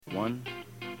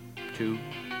2,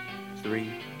 3.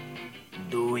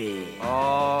 Do it.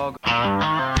 Oh.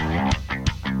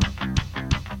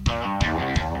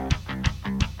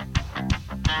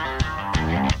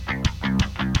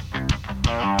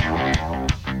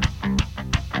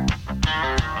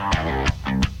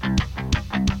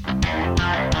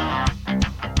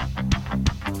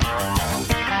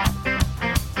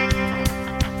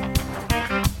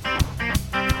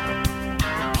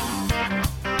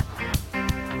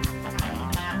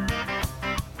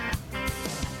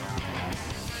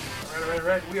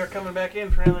 Right. We are coming back in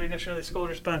for another edition of the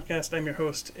Scolders Podcast. I'm your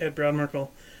host, Ed Broadmerkel.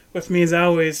 With me, as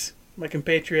always, my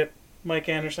compatriot, Mike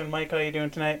Anderson. Mike, how you doing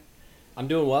tonight? I'm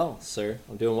doing well, sir.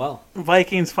 I'm doing well.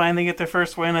 Vikings finally get their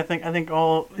first win. I think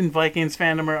all in Vikings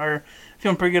fandom are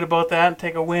feeling pretty good about that.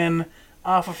 Take a win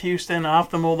off of Houston, off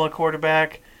the mobile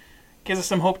quarterback. Gives us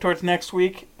some hope towards next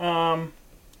week. Mike,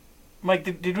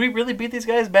 did we really beat these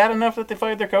guys bad enough that they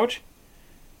fired their coach?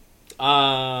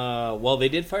 Well, they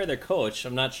did fire their coach.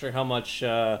 I'm not sure how much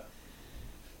the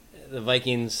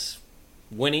Vikings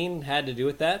winning had to do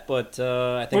with that, but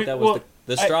I think that was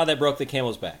the straw that broke the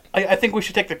camel's back. I think we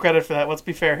should take the credit for that. Let's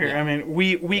be fair here. Yeah. I mean,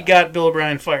 we got Bill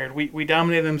O'Brien fired. We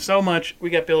dominated them so much,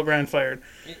 we got Bill O'Brien fired.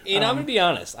 And I'm going to be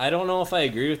honest. I don't know if I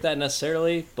agree with that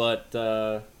necessarily, but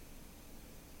it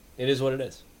is what it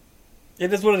is.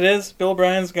 It is what it is. Bill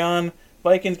O'Brien's gone.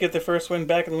 Vikings get their first win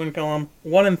back in the win column.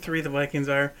 1-3 the Vikings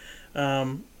are.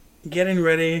 Getting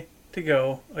ready to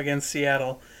go against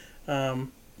Seattle.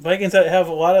 Vikings have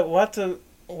a lot to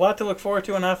look forward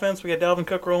to on offense. We got Dalvin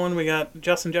Cook rolling. We got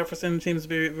Justin Jefferson seems to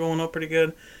be rolling up pretty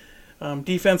good.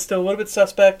 Defense still a little bit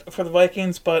suspect for the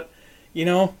Vikings, but you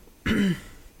know,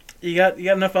 you got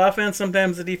enough offense.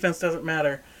 Sometimes the defense doesn't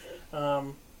matter.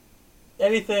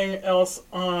 Anything else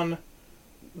on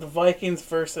the Vikings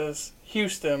versus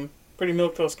Houston? Pretty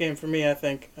milquetoast game for me, I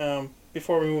think.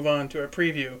 Before we move on to our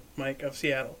preview, Mike, of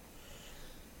Seattle.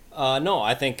 No,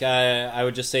 I think I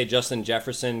would just say Justin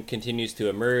Jefferson continues to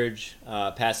emerge.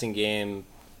 Passing game,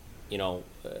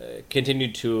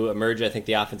 continued to emerge. I think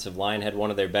the offensive line had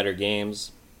one of their better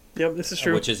games. Yep, this is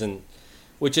true.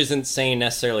 Which isn't saying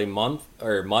necessarily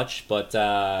much, but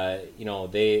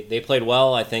they played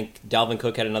well. I think Dalvin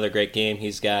Cook had another great game.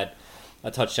 He's got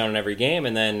a touchdown in every game,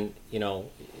 and then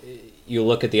you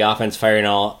look at the offense firing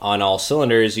on all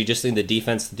cylinders. You just need the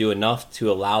defense to do enough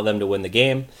to allow them to win the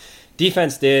game.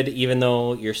 Defense did, even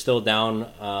though you're still down,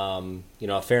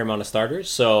 a fair amount of starters.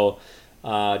 So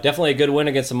definitely a good win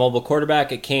against a mobile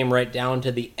quarterback. It came right down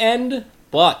to the end,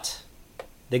 but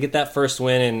they get that first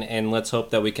win, and let's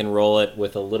hope that we can roll it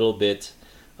with a little bit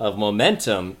of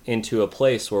momentum into a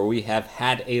place where we have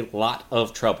had a lot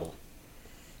of trouble.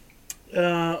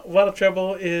 A lot of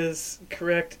trouble is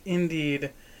correct indeed.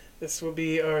 This will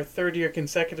be our third year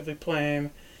consecutively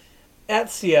playing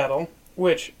at Seattle,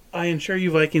 which I assure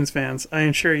you, Vikings fans,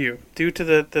 due to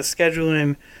the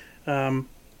scheduling formula,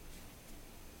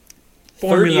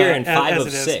 third year and 5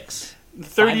 of 6. The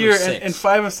third year and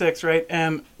 5 of 6, right?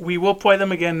 And we will play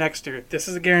them again next year. This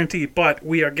is a guarantee, but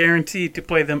we are guaranteed to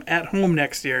play them at home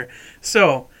next year.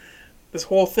 So this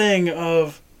whole thing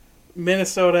of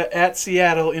Minnesota at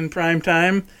Seattle in prime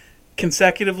time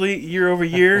consecutively year over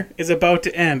year is about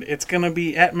to end. It's going to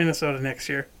be at Minnesota next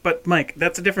year. But, Mike,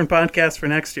 that's a different podcast for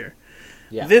next year.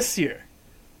 Yeah. This year,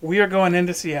 we are going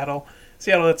into Seattle.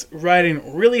 Seattle that's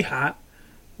riding really hot,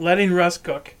 letting Russ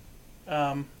cook.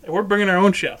 We're bringing our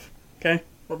own chef, okay?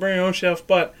 We're bringing our own chef,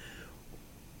 but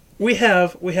we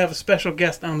have a special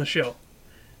guest on the show.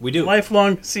 We do.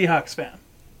 Lifelong Seahawks fan.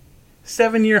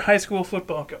 7-year high school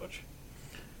football coach.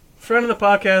 Friend of the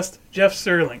podcast, Jeff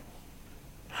Sterling.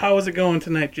 How is it going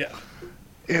tonight, Jeff?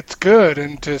 It's good,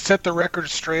 and to set the record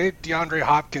straight, DeAndre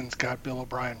Hopkins got Bill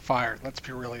O'Brien fired. Let's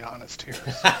be really honest here.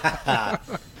 I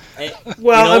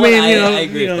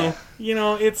agree with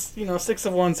that. It's 6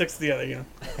 of one, 6 of the other.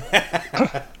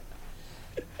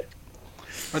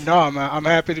 But no, I'm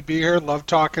happy to be here. Love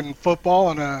talking football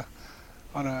on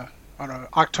a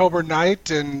October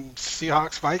night, and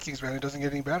Seahawks Vikings, man. It doesn't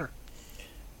get any better.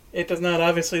 It does not.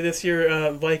 Obviously, this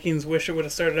year, Vikings wish it would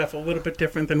have started off a little bit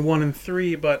different than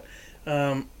 1-3. But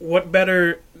what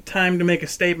better time to make a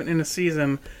statement in a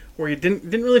season where you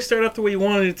didn't really start off the way you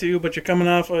wanted it to, but you're coming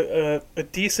off a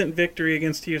decent victory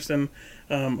against Houston,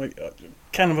 kind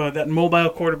of that mobile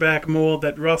quarterback mold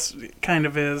that Russ kind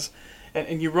of is,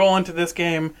 and you roll into this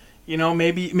game.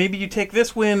 Maybe you take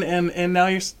this win and now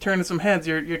you're turning some heads.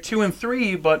 You're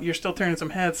 2-3, but you're still turning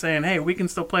some heads, saying, "Hey, we can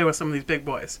still play with some of these big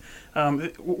boys."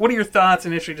 What are your thoughts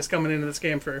initially, just coming into this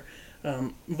game for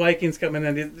Vikings coming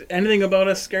in? Did anything about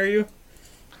us scare you?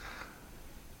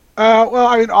 Well,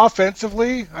 I mean,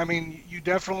 offensively, I mean, you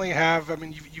definitely have. I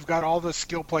mean, you've got all the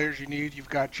skill players you need. You've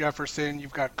got Jefferson,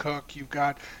 you've got Cook, you've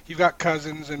got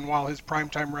Cousins, and while his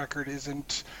primetime record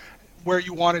isn't where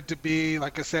you want it to be,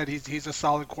 like I said, he's a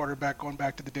solid quarterback going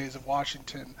back to the days of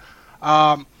Washington.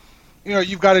 Um,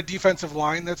 you've got a defensive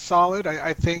line that's solid.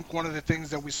 I think one of the things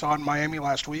that we saw in Miami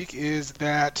last week is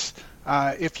that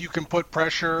if you can put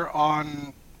pressure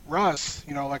on Russ,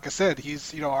 like I said,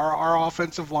 he's, our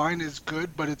offensive line is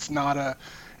good, but it's not a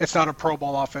Pro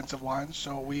Bowl offensive line.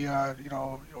 So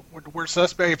we're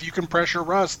suspect. If you can pressure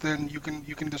Russ, then you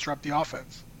can disrupt the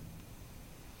offense.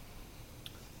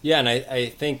 Yeah, and I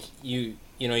think you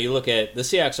look at the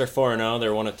Seahawks are 4-0.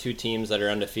 They're one of two teams that are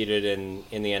undefeated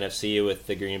in the NFC, with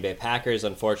the Green Bay Packers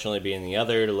unfortunately being the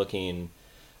other. Looking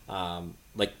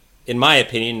like, in my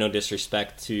opinion, no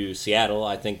disrespect to Seattle,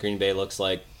 I think Green Bay looks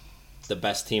like the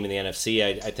best team in the NFC.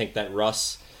 I think that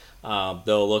Russ,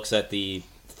 though, looks at the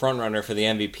front runner for the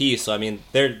MVP. So I mean,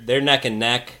 they're neck and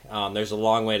neck. There's a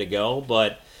long way to go,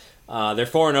 but they're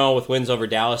 4-0 with wins over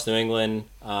Dallas, New England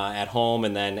at home,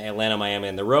 and then Atlanta, Miami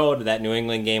on the road. That New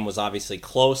England game was obviously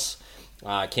close.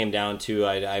 Came down to,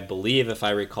 I believe, if I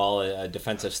recall, a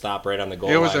defensive stop right on the goal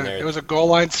line. It was a goal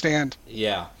line stand.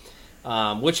 Yeah.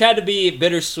 Which had to be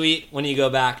bittersweet when you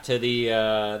go back to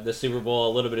the Super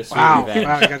Bowl. A little bit of sweet revenge.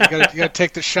 Wow! You got to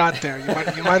take the shot there.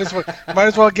 You might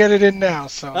as well get it in now.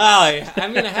 So. Well, I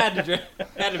mean, I had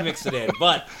to mix it in,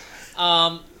 but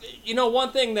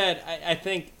one thing that I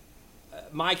think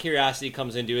my curiosity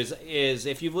comes into is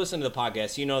if you've listened to the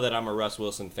podcast, you know that I'm a Russ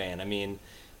Wilson fan. I mean,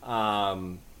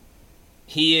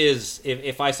 he is.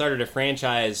 If I started a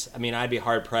franchise, I mean, I'd be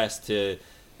hard pressed to.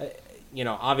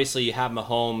 Obviously you have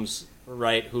Mahomes,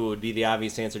 right, who would be the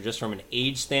obvious answer just from an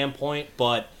age standpoint.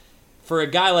 But for a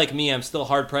guy like me, I'm still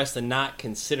hard-pressed to not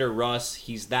consider Russ.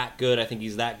 He's that good. I think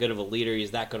he's that good of a leader.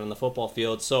 He's that good on the football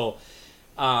field. So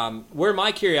where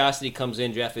my curiosity comes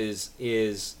in, Jeff,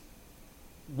 is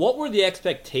what were the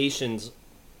expectations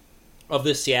of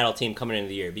this Seattle team coming into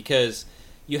the year? Because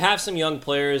you have some young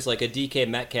players like a DK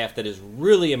Metcalf that has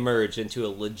really emerged into a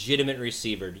legitimate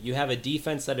receiver. You have a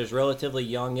defense that is relatively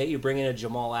young, yet you bring in a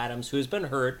Jamal Adams who has been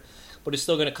hurt, but is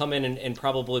still going to come in and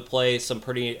probably play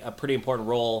a pretty important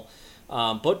role.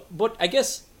 But I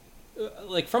guess,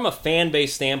 like from a fan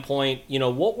base standpoint,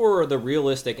 what were the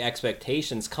realistic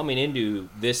expectations coming into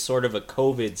this sort of a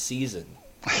COVID season?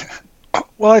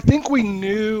 Well, I think we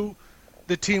knew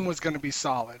the team was going to be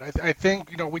solid. I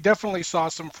think we definitely saw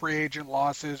some free agent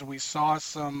losses. We saw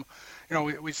some,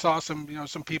 we saw some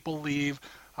some people leave.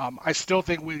 I still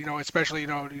think we especially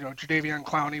Jadeveon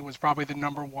Clowney was probably the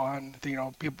number one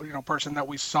person that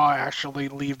we saw actually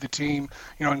leave the team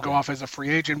and go off as a free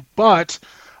agent. But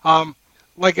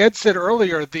like Ed said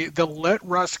earlier, the let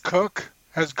Russ cook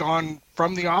has gone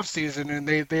from the offseason, and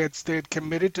they had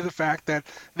committed to the fact that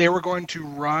they were going to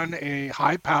run a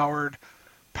high-powered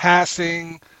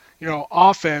passing,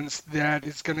 offense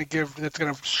that's going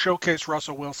to showcase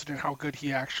Russell Wilson and how good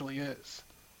he actually is.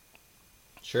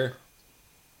 Sure.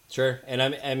 And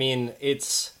I mean,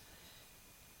 it's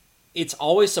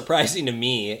always surprising to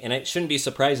me, and it shouldn't be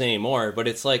surprising anymore, but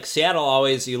it's like Seattle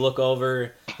always, you look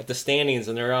over at the standings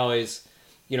and they're always,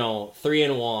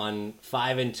 3-1,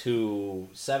 5-2,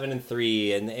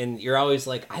 7-3, and you're always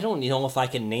like, I don't know if I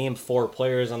can name 4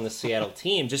 players on the Seattle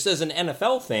team, just as an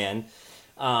NFL fan.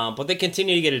 But they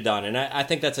continue to get it done, and I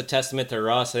think that's a testament to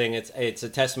Russ. I think it's a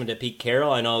testament to Pete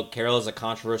Carroll. I know Carroll is a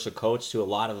controversial coach to a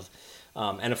lot of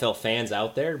NFL fans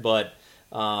out there, but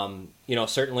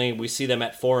certainly we see them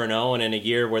at 4-0, and in a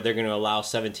year where they're going to allow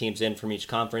 7 teams in from each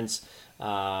conference,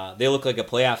 they look like a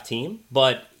playoff team.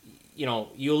 But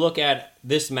you look at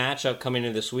this matchup coming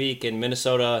into this week, in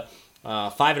Minnesota,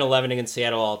 5-11 against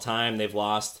Seattle all time. They've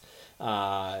lost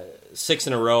 6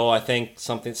 in a row, I think,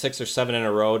 6 or 7 in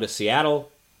a row to Seattle.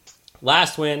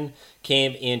 Last win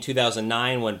came in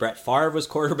 2009 when Brett Favre was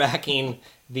quarterbacking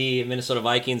the Minnesota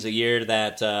Vikings, a year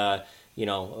that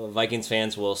Vikings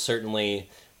fans will certainly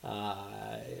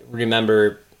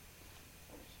remember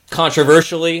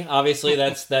controversially. Obviously,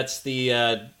 that's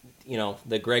the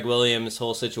the Greg Williams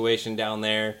whole situation down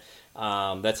there.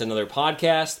 That's another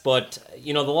podcast. But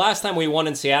the last time we won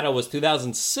in Seattle was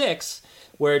 2006.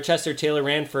 Where Chester Taylor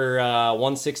ran for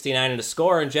 169 and a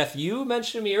score. And Jeff, you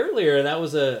mentioned to me earlier that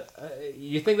was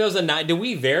you think that was did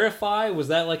we verify? Was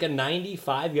that like a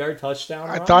 95-yard touchdown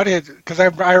run? I thought because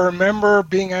I remember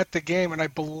being at the game, and I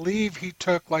believe he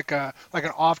took like an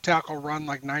off tackle run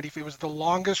like 90 feet. It was the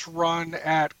longest run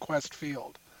at Quest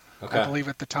Field, okay. I believe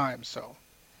at the time. So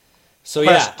So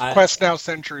Quest now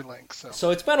CenturyLink.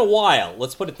 So it's been a while.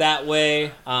 Let's put it that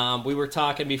way. We were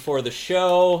talking before the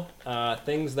show.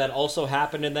 Things that also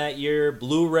happened in that year.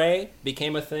 Blu-ray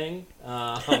became a thing.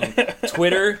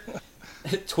 Twitter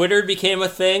became a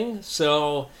thing.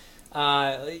 So,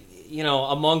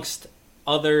 amongst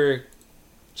other,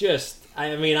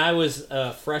 I was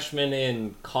a freshman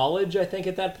in college, I think,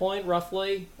 at that point,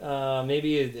 roughly.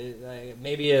 Maybe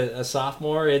a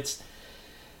sophomore.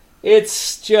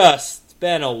 It's just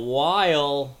been a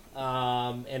while,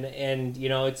 and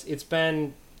it's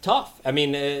been tough.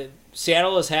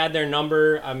 Seattle has had their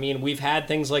number. We've had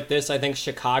things like this. I think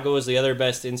Chicago is the other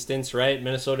best instance, right?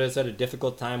 Minnesota has had a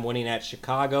difficult time winning at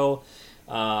Chicago.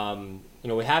 We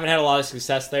haven't had a lot of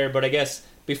success there, but I guess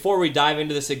before we dive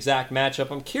into this exact matchup,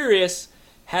 I'm curious,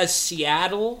 does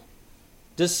Seattle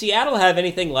have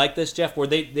anything like this, Jeff, where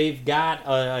they've got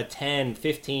a 10,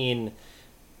 15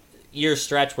 year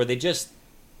stretch where they just,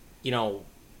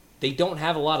 they don't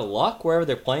have a lot of luck wherever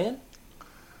they're playing?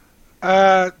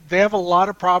 They have a lot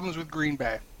of problems with Green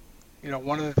Bay.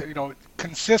 One of the,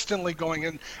 consistently going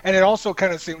in, and it also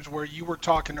kind of seems where you were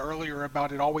talking earlier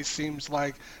about it always seems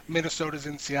like Minnesota's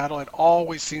in Seattle. It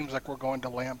always seems like we're going to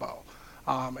Lambeau.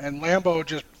 And Lambeau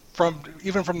just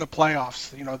even from the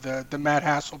playoffs, the Matt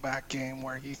Hasselbeck game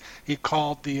where he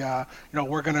called the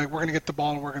we're gonna get the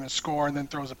ball and we're gonna score, and then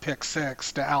throws a pick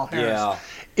six to Al Harris. Yeah.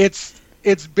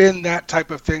 It's been that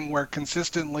type of thing where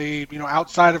consistently,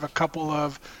 outside of a couple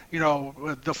of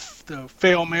the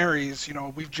fail Marys,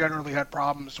 we've generally had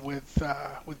problems with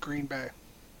Green Bay.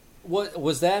 What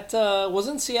was that?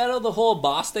 Wasn't Seattle the whole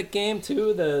Bostic game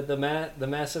too? The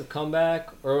massive comeback,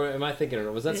 or am I thinking of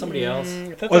it? Was that somebody else?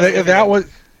 That was.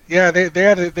 Yeah, they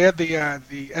had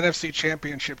the NFC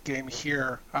Championship game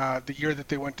here the year that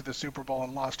they went to the Super Bowl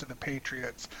and lost to the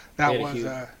Patriots. That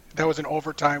was an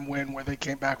overtime win where they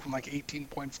came back from like 18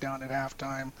 points down at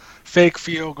halftime. Fake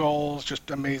field goals,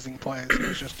 just amazing plays.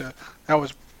 It was that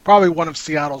was probably one of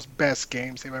Seattle's best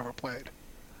games they've ever played.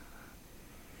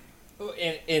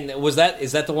 And is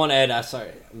that the one, Ed?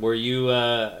 Sorry, were you?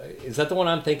 Is that the one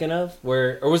I'm thinking of?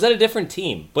 Or was that a different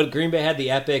team? But Green Bay had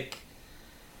the epic.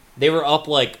 They were up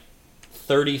like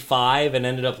 35 and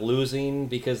ended up losing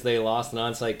because they lost an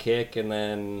onside kick, and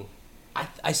then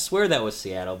I swear that was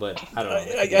Seattle, but I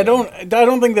don't know. I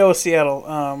don't think that was Seattle.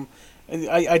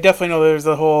 I definitely know there's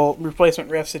the whole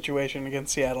replacement ref situation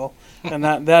against Seattle, and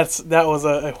that was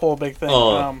a whole big thing.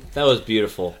 Oh, that was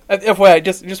beautiful. FYI, I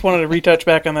just wanted to retouch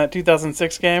back on that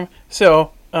 2006 game.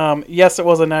 So, yes, it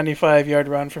was a 95-yard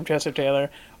run from Chester Taylor.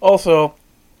 Also,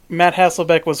 Matt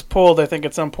Hasselbeck was pulled, I think,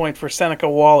 at some point for Seneca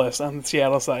Wallace on the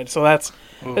Seattle side. So that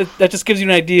just gives you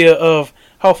an idea of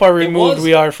how far removed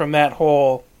we are from that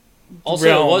whole Also,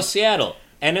 realm. It was Seattle.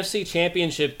 NFC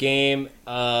Championship game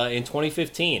in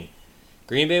 2015.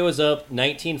 Green Bay was up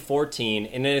 19-14,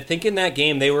 and I think in that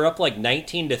game they were up like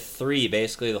 19-3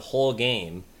 basically the whole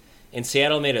game. And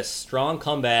Seattle made a strong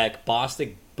comeback.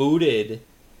 Bostic booted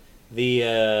the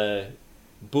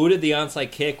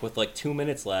onside kick with like 2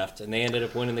 minutes left, and they ended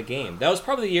up winning the game. That was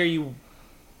probably the year you...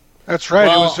 That's right.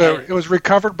 Well, it was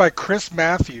recovered by Chris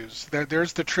Matthews.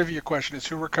 There's the trivia question, is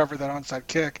who recovered that onside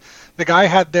kick. The guy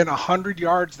had then 100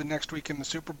 yards the next week in the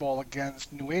Super Bowl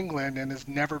against New England and has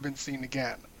never been seen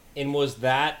again. And was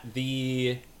that...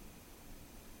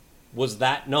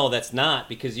 No, that's not,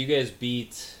 because you guys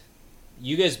beat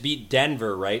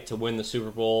Denver, right, to win the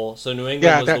Super Bowl. So New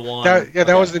England was the one.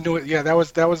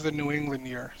 That was the New England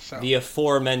year. So the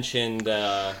aforementioned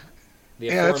lack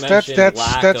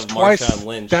that's of twice. Marshawn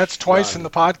Lynch. That's twice in the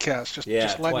podcast.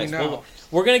 Just let me know. Well,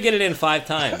 we're gonna get it in 5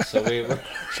 times. So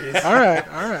all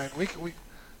right.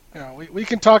 We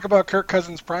can talk about Kirk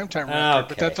Cousins' primetime record,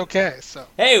 but that's okay. So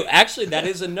hey, actually, that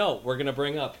is a note we're gonna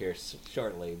bring up here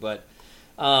shortly, but.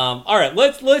 All right,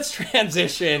 let's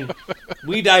transition.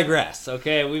 We digress.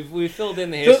 Okay, we've filled in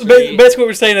the history. So basically, what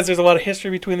we're saying is there's a lot of history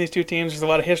between these two teams. There's a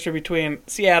lot of history between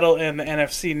Seattle and the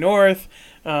NFC North.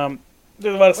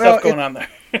 There's a lot of stuff going on there.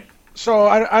 So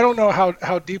I don't know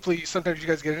how deeply sometimes you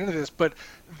guys get into this, but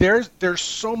there's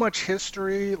so much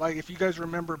history. Like if you guys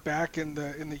remember back in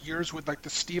the years with like the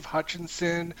Steve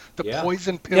Hutchinson, the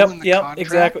poison pill in the contract.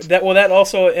 Exactly. That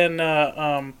also in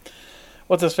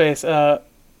what's his face.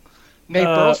 Nate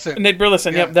Burleson. Nate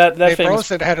Burleson, yep. That Nate famous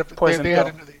Burleson had a poison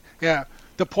pill.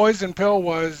 The poison pill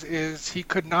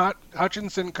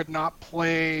Hutchinson could not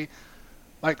play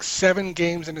like 7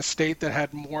 games in a state that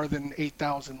had more than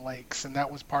 8,000 lakes, and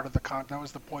that was part of that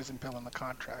was the poison pill in the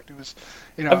contract. It was,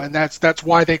 and that's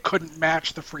why they couldn't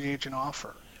match the free agent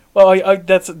offer. Well,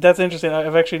 that's interesting.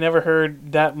 I've actually never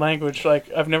heard that language.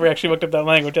 Like I've never actually looked up that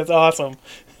language. That's awesome.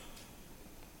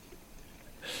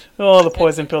 Oh, the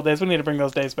poison pill days. We need to bring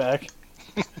those days back.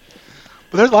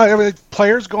 But there's a lot of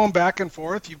players going back and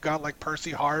forth. You've got like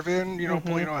Percy Harvin,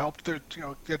 helped to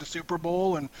get the Super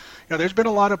Bowl, and there's been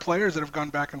a lot of players that have gone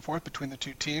back and forth between the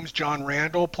two teams. John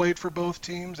Randall played for both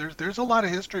teams. There's a lot of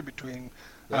history between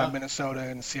Minnesota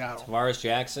and Seattle. Tavares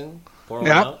Jackson. The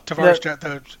late Tavares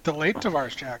Jackson. The late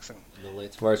Tavares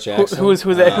Jackson.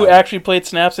 Who actually played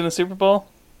snaps in the Super Bowl?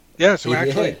 Yes,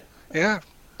 And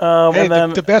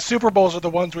then the best Super Bowls are the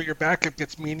ones where your backup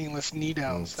gets meaningless knee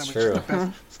downs. That's true.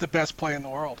 It's the best play in the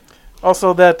world.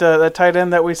 Also, that tight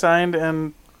end that we signed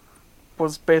and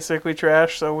was basically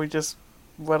trash, so we just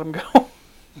let him go.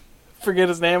 Forget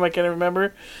his name. I can't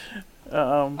remember.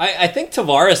 I think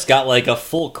Tavares got like a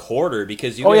full quarter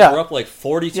because you guys were up like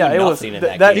 42-0 in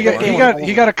that game.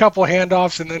 He got a couple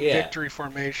handoffs and then victory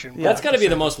formation. Yeah. That's got to be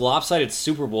the most lopsided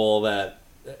Super Bowl that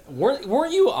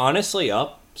weren't you honestly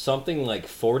up something like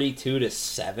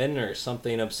 42-7 or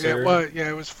something absurd?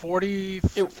 It was 40.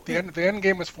 The end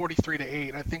game was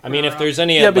 43-8. I think. I mean, if there's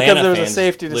any Atlanta there was fans a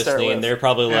safety to start listening, with. they're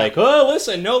probably like, "Oh,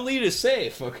 listen, no lead is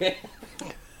safe." Okay.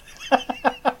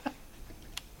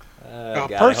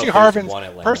 Percy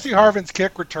Harvin's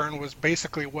kick return was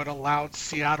basically what allowed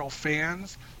Seattle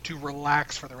fans to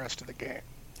relax for the rest of the game.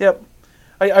 Yep,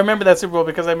 I remember that Super Bowl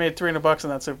because I made $300 in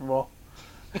that Super Bowl.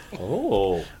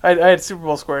 Oh. I had Super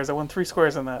Bowl squares. I won 3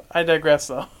 squares in that. I digress,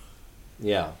 though.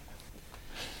 Yeah.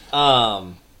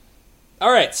 All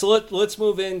right, so let's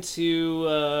move into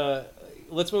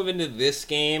this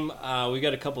game. We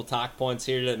got a couple talk points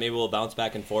here that maybe we'll bounce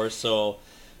back and forth. So,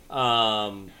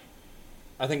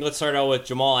 I think let's start out with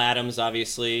Jamal Adams.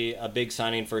 Obviously, a big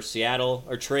signing for Seattle,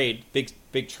 or trade,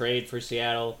 big trade for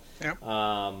Seattle. Yep.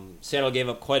 Seattle gave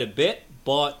up quite a bit,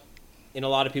 but in a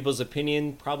lot of people's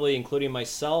opinion, probably including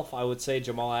myself, I would say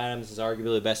Jamal Adams is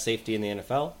arguably the best safety in the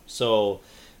NFL. So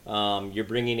you're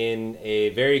bringing in a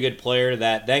very good player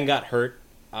that then got hurt.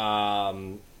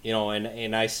 And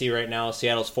I see right now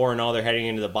Seattle's 4-0. They're heading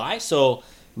into the bye. So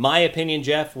my opinion,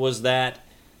 Jeff, was that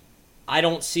I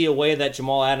don't see a way that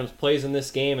Jamal Adams plays in this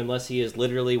game unless he is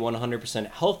literally 100%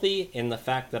 healthy. And the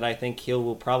fact that I think he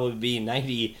will probably be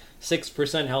 96%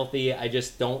 healthy, I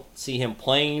just don't see him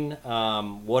playing.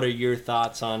 What are your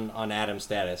thoughts on Adams'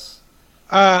 status?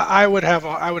 I would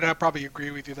probably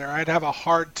agree with you there. I'd have a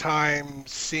hard time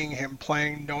seeing him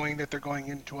playing, knowing that they're going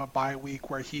into a bye week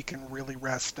where he can really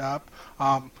rest up.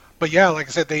 But yeah, like I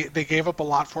said, they gave up a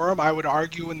lot for him. I would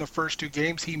argue in the first 2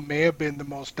 games he may have been the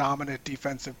most dominant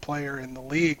defensive player in the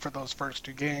league for those first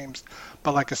 2 games.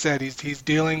 But like I said, he's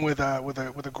dealing with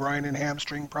a groin and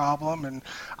hamstring problem, and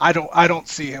I don't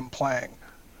see him playing.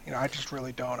 I just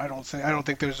really don't. I don't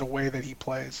think there's a way that he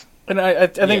plays. And I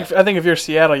think if you're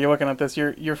Seattle, you're looking at this.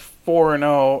 You're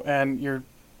 4-0, and you're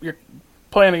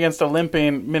playing against a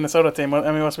limping Minnesota team.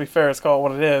 I mean, let's be fair. Let's call it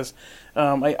what it is.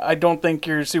 I don't think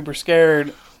you're super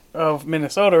scared of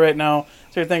Minnesota right now.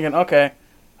 So you're thinking, okay,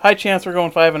 high chance we're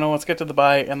going 5-0. Let's get to the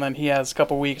bye, and then he has a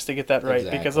couple weeks to get that right.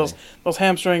 Exactly. Because those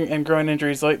hamstring and groin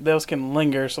injuries, those can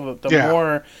linger. So the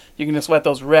more you can just let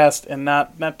those rest and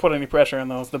not put any pressure on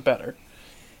those, the better.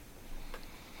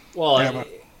 Well,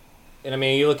 and I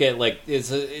mean, you look at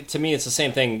to me, it's the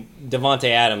same thing.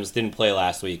 Devontae Adams didn't play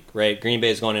last week, right? Green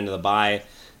Bay's going into the bye.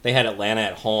 They had Atlanta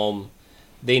at home.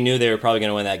 They knew they were probably going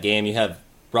to win that game. You have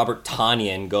Robert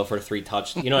Tonyan go for 3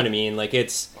 touchdowns. You know what I mean?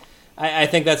 I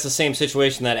think that's the same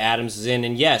situation that Adams is in.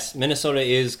 And yes, Minnesota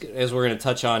is, as we're going to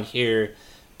touch on here,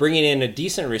 bringing in a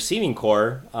decent receiving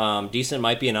core. Decent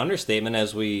might be an understatement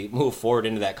as we move forward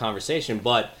into that conversation.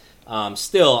 But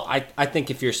still, I think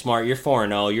if you're smart, you're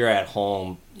 4-0, you're at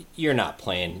home, you're not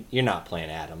playing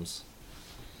Adams.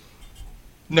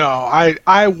 No,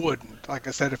 I wouldn't. Like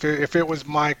I said, if it was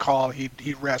my call, he'd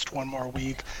rest 1 more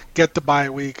week, get the bye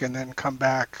week, and then come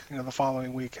back, the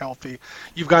following week healthy.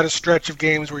 You've got a stretch of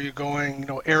games where you're going,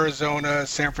 Arizona,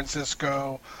 San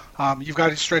Francisco. You've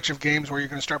got a stretch of games where you're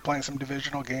going to start playing some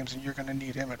divisional games, and you're going to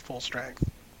need him at full strength.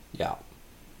 Yeah.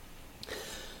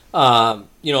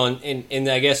 And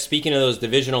I guess speaking of those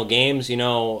divisional games,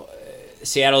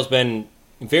 Seattle's been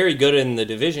very good in the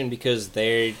division because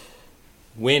they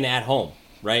win at home,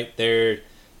 right? They're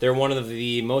one of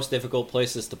the most difficult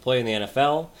places to play in the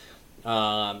NFL,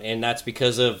 and that's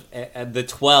because of the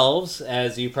 12s,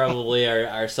 as you probably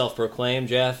are self-proclaimed,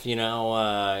 Jeff.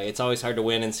 It's always hard to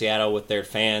win in Seattle with their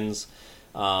fans.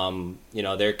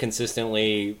 They're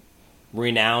consistently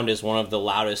renowned as one of the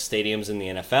loudest stadiums in the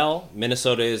NFL.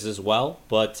 Minnesota is as well,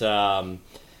 but they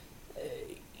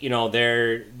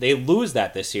lose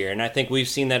that this year, and I think we've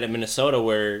seen that at Minnesota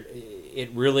where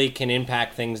it really can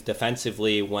impact things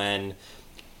defensively when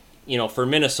for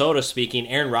Minnesota speaking,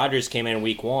 Aaron Rodgers came in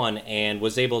week 1 and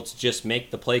was able to just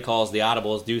make the play calls, the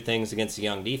audibles, do things against the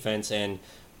young defense, and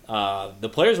the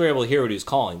players were able to hear what he was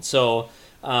calling. So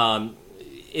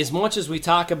as much as we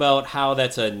talk about how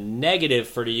that's a negative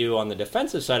for you on the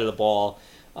defensive side of the ball,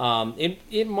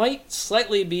 it might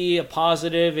slightly be a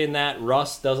positive in that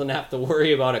Russ doesn't have to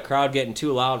worry about a crowd getting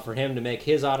too loud for him to make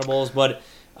his audibles. But,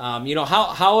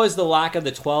 how has the lack of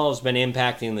the 12s been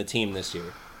impacting the team this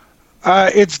year?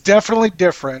 It's definitely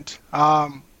different.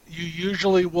 You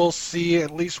usually will see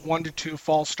at least 1 to 2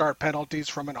 false start penalties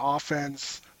from an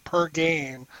offense per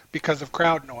game because of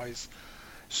crowd noise.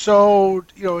 So,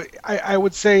 I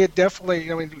would say it definitely,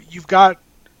 you've got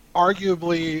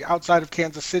arguably outside of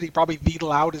Kansas City, probably the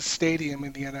loudest stadium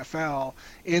in the NFL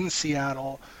in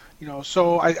Seattle.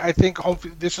 So I think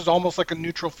this is almost like a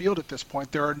neutral field at this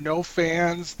point. There are no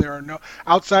fans. There are no,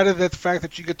 outside of the fact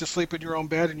that you get to sleep in your own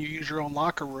bed and you use your own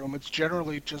locker room, it's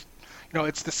generally just,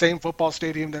 it's the same football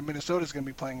stadium that Minnesota is going to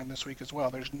be playing in this week as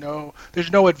well. There's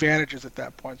no advantages at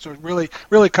that point. So it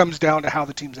really comes down to how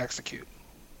the teams execute.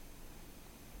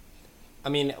 I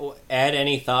mean, Ed,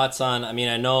 any thoughts on, I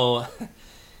know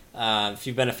if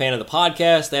you've been a fan of the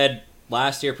podcast, Ed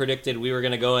last year predicted we were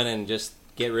going to go in and just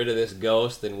get rid of this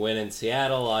ghost and win in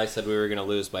Seattle. I said we were going to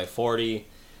lose by 40.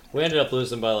 We ended up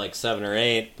losing by like 7 or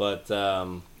 8, but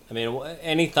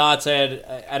any thoughts,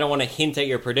 Ed? I don't want to hint at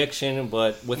your prediction,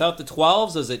 but without the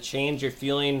 12s, does it change your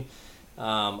feeling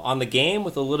on the game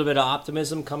with a little bit of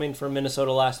optimism coming from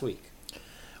Minnesota last week?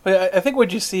 Well, I think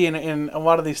what you see in a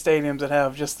lot of these stadiums that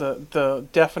have just the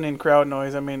deafening crowd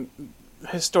noise,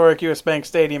 historic U.S. Bank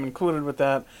Stadium included with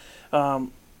that,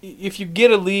 if you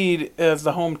get a lead as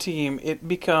the home team, it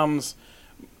becomes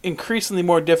increasingly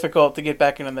more difficult to get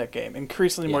back into that game.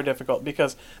 Increasingly more difficult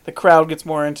because the crowd gets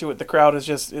more into it. The crowd is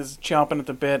chomping at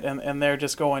the bit, and they're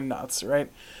just going nuts, right?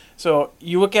 So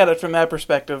you look at it from that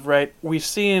perspective, right? We've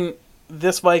seen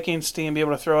this Vikings team be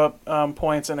able to throw up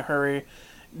points in a hurry.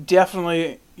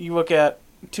 Definitely, you look at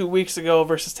 2 weeks ago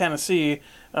versus Tennessee,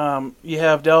 you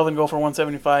have Delvin go for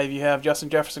 175, you have Justin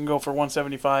Jefferson go for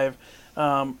 175.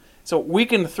 So we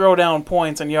can throw down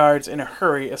points and yards in a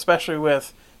hurry, especially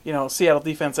with Seattle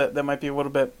defense that might be a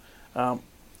little bit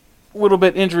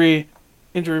injury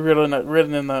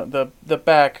ridden in the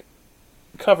back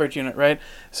coverage unit, right?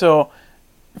 So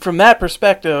from that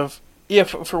perspective, if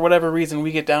for whatever reason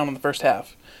we get down in the first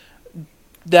half,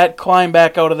 that climb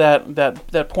back out of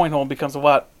that point hole becomes a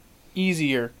lot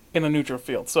easier in a neutral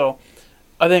field. So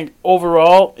I think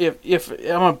overall, if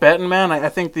I'm a betting man, I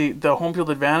think the home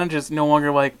field advantage is no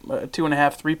longer like a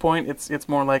 2.5, 3 point. It's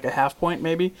more like a half point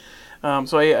maybe.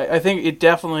 So I think it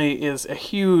definitely is a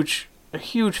huge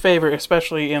favor,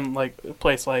 especially in like a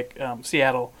place like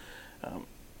Seattle.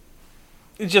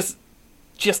 It's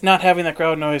just not having that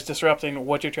crowd noise disrupting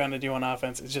what you're trying to do on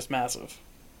offense is just massive.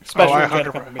 I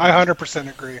 100%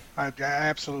 agree. I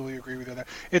absolutely agree with that.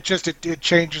 It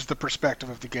changes the perspective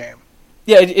of the game.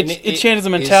 Yeah, it changes the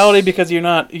mentality because you're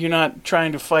not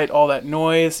trying to fight all that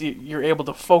noise. You're able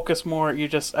to focus more.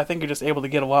 I think you're just able to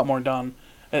get a lot more done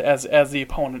as the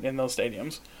opponent in those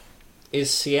stadiums.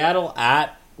 Is Seattle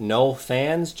at no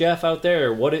fans, Jeff, out there?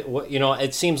 Or what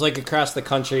it seems like across the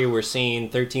country we're seeing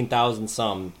 13,000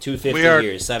 some, 250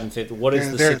 here, 750. What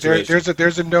is the situation?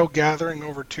 There's a no gathering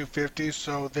over 250,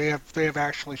 so they have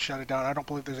actually shut it down. I don't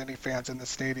believe there's any fans in the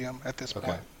stadium at this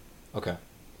point. Okay.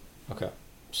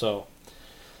 So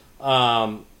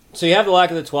you have the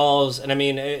lack of the 12s, and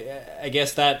I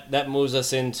guess that moves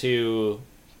us into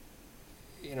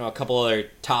a couple other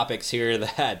topics here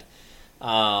that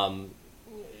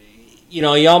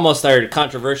you almost are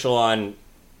controversial on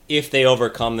if they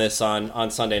overcome this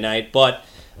on Sunday night. But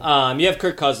you have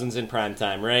Kirk Cousins in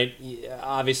primetime, right?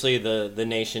 Obviously, the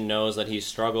nation knows that he's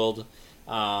struggled.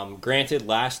 Granted,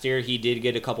 last year he did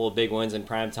get a couple of big wins in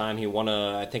primetime. He won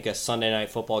a Sunday night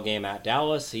football game at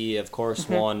Dallas. He, of course,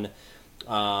 won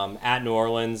at New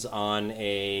Orleans on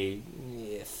a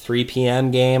 3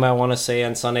 p.m. game, I want to say,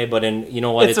 on Sunday. But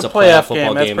it's a playoff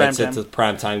football game. It's a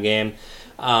primetime game.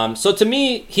 So to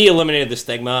me, he eliminated the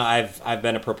stigma. I've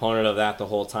been a proponent of that the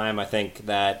whole time. I think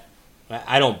that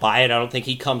I don't buy it. I don't think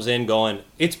he comes in going,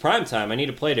 it's primetime, I need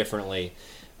to play differently.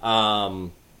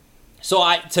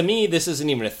 So to me, this isn't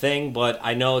even a thing, but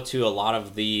I know to a lot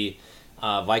of the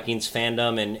Vikings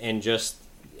fandom and just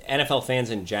NFL fans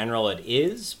in general, it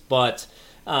is. But,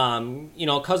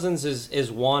 Cousins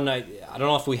is one. I don't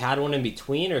know if we had one in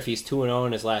between or if he's 2-0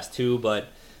 in his last two, but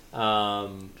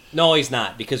no, he's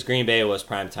not, because Green Bay was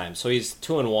primetime. So he's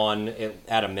 2-1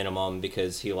 at a minimum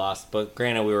because he lost. But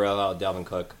granted, we were without Dalvin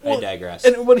Cook. I digress.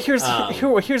 Here's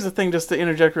the thing, just to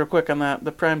interject real quick on that,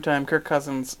 the primetime Kirk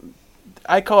Cousins.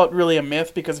 I call it really a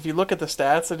myth because if you look at the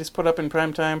stats that he's put up in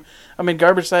prime time, I mean,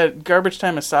 garbage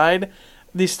time aside,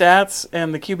 the stats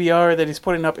and the QBR that he's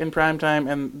putting up in prime time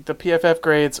and the PFF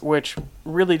grades, which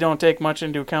really don't take much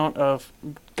into account of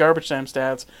garbage time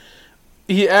stats,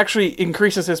 he actually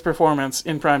increases his performance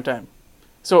in prime time.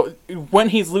 So when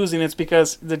he's losing, it's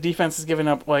because the defense is giving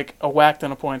up like a whack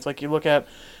ton of points. Like you look at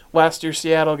last year's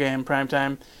Seattle game, prime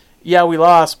time. Yeah, we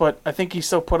lost, but I think he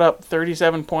still put up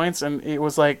 37 points, and it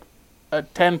was like a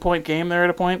 10-point game there at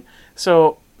a point.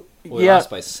 So, we lost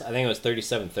by, I think it was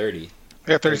 37-30.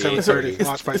 Yeah, 37-30. It's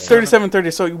Lost by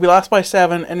 37-30. So we lost by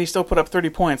 7, and he still put up 30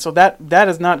 points. So that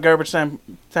is not garbage time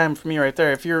for me right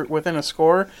there. If you're within a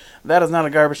score, that is not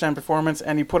a garbage time performance,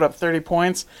 and you put up 30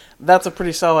 points. That's a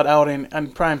pretty solid outing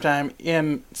in prime time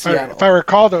in Seattle. If I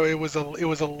recall, though, it was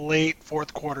a late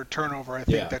fourth quarter turnover. I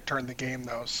think that turned the game,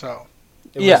 though. So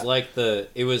it was like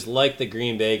the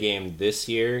Green Bay game this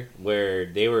year, where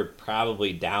they were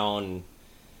probably down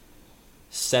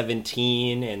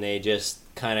 17, and they just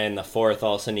kind of in the fourth,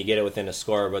 all of a sudden you get it within a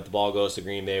score, but the ball goes to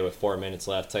Green Bay with 4 minutes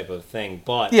left, type of thing.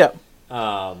 But I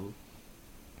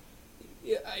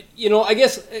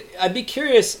guess I'd be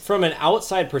curious from an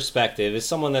outside perspective, as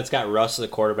someone that's got Russ as a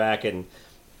quarterback, and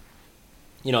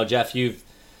Jeff, you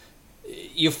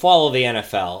follow the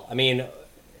NFL. I mean,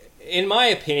 in my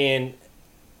opinion,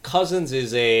 Cousins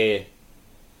he's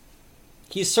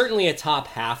certainly a top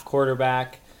half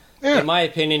quarterback. Yeah. In my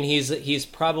opinion, he's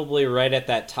probably right at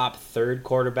that top third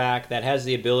quarterback that has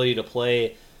the ability to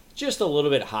play just a little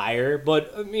bit higher.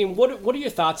 But I mean, what are your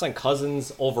thoughts on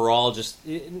Cousins overall, just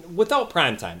without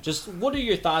primetime? Just what are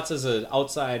your thoughts as an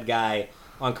outside guy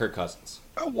on Kirk Cousins?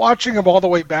 Watching him all the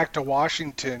way back to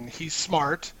Washington, he's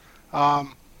smart.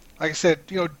 Like I said,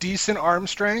 decent arm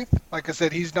strength. Like I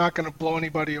said, he's not going to blow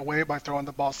anybody away by throwing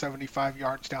the ball 75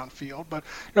 yards downfield. But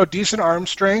decent arm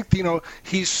strength.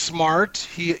 He's smart.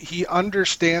 He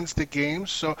understands the game,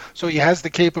 so he has the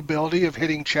capability of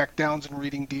hitting checkdowns and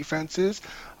reading defenses.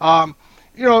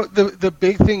 The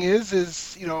big thing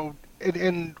is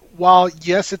and while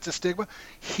yes, it's a stigma,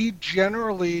 he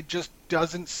generally just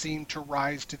doesn't seem to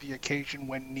rise to the occasion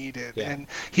when needed. Yeah. And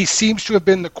he seems to have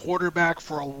been the quarterback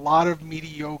for a lot of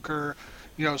mediocre,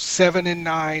 7-9,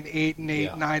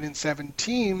 8-8, 9-7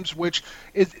 teams, which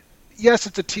is, yes,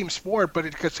 it's a team sport, but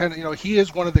he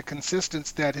is one of the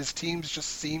consistents that his teams just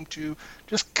seem to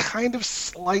just kind of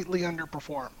slightly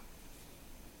underperform.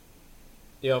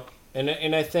 Yep.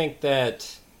 And I think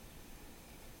that's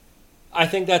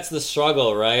the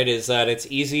struggle, right? Is that it's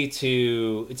easy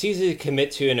to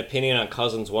commit to an opinion on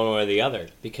Cousins one way or the other,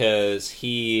 because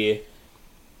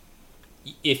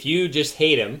if you just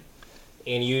hate him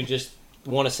and you just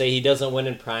want to say he doesn't win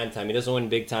in primetime, he doesn't win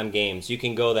big time games, you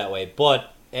can go that way.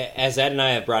 But as Ed and I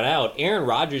have brought out, Aaron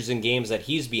Rodgers in games that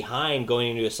he's behind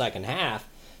going into a second half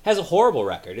has a horrible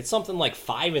record. It's something like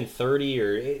 5-30,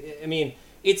 or I mean,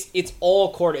 it's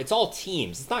all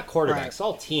teams. It's not quarterbacks. Right. It's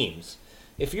all teams.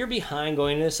 If you're behind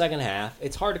going into the second half,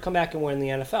 it's hard to come back and win in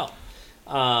the NFL.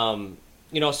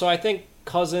 So I think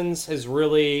Cousins has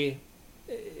really...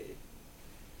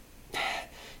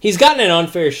 He's gotten an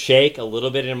unfair shake a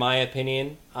little bit, in my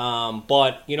opinion.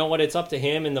 But you know what? It's up to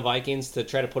him and the Vikings to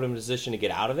try to put him in a position to get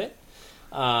out of it.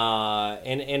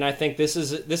 And I think this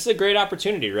is a great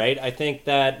opportunity, right? I think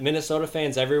that Minnesota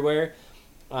fans everywhere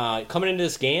coming into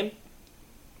this game,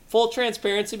 full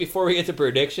transparency before we get to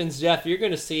predictions, Jeff, you're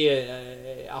going to see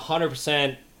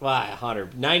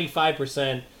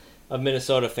 95% of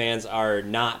Minnesota fans are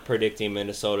not predicting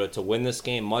Minnesota to win this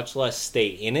game, much less stay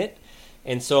in it.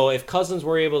 And so if Cousins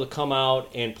were able to come out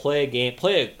and play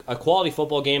a quality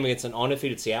football game against an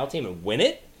undefeated Seattle team and win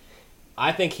it,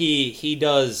 I think he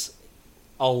does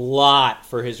a lot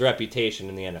for his reputation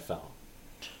in the NFL.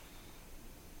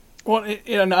 Well,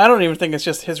 I don't even think it's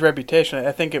just his reputation.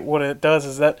 I think what it does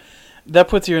is that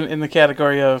puts you in the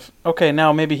category of, okay,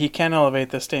 now maybe he can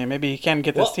elevate this team. Maybe he can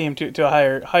get this team to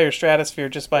a higher stratosphere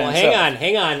just by himself.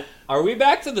 Hang on. Are we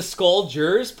back to the Skull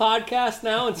Jurors podcast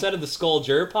now instead of the Skull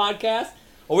Juror podcast?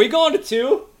 Are we going to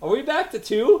 2? Are we back to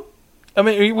 2? I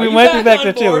mean, we might be back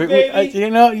to 2. Board, I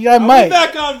might. We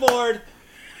back on board.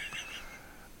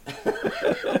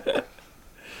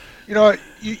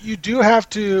 You do have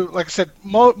to, like I said,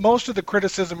 most of the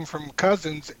criticism from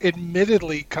Cousins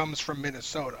admittedly comes from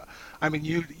Minnesota. I mean,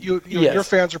 yes. Your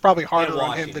fans are probably harder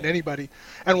on him than anybody,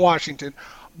 and Washington.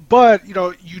 But,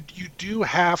 you do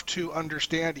have to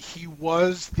understand he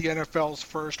was the NFL's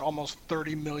first almost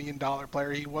 $30 million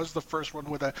player. He was the first one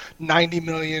with a $90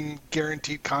 million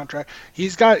guaranteed contract.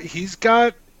 He's got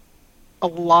a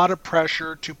lot of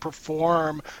pressure to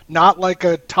perform, not like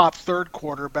a top third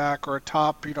quarterback or a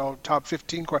top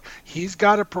 15 quarterback. He's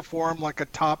got to perform like a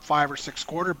top 5 or 6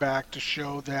 quarterback to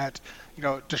show that,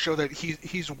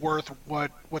 he's worth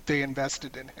what they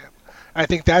invested in him. I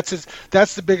think that's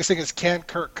the biggest thing is, can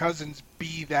Kirk Cousins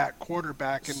be that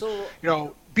quarterback? And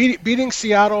beating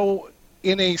Seattle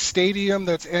in a stadium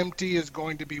that's empty is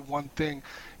going to be one thing.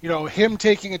 Him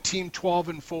taking a team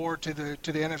 12-4 to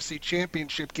the NFC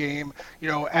Championship game,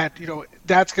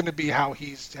 that's going to be how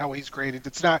he's graded.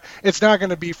 It's not going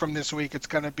to be from this week. It's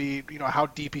going to be, how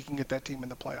deep he can get that team in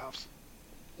the playoffs.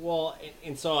 Well,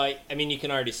 and so I mean, you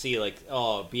can already see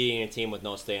beating a team with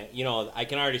no stand. I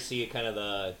can already see kind of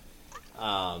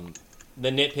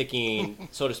the nitpicking,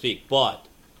 so to speak. But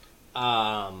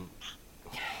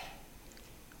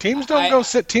teams don't go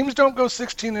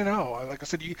 16-0. Like I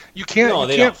said, you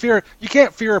can't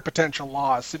fear a potential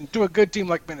loss, and to a good team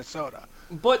like Minnesota.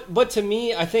 But to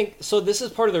me, I think so. This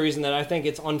is part of the reason that I think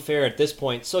it's unfair at this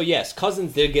point. So yes,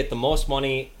 Cousins did get the most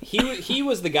money. He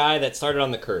was the guy that started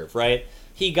on the curve, right?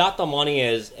 He got the money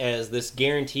as this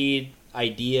guaranteed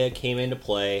idea came into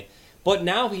play. But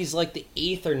now he's like the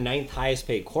 8th or 9th highest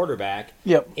paid quarterback.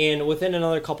 Yep. And within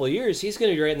another couple of years, he's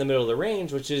going to be right in the middle of the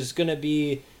range, which is going to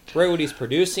be right what he's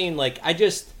producing.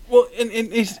 Here's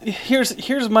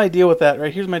my deal with that,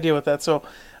 right? Here's my deal with that. So,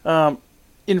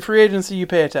 in free agency, you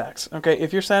pay a tax. Okay,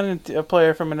 if you're signing a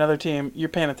player from another team, you're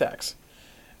paying a tax.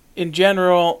 In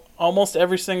general, almost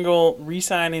every single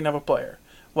re-signing of a player,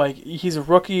 like he's a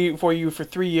rookie for you for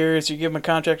 3 years, you give him a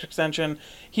contract extension,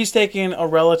 he's taking a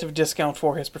relative discount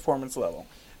for his performance level.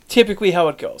 Typically how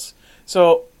it goes.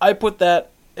 So I put that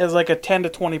as like a 10 to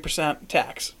 20%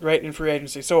 tax, right, in free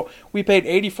agency. So we paid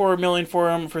 $84 million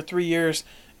for him for 3 years.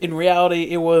 In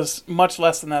reality, it was much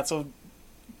less than that. So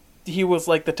he was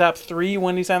like the top 3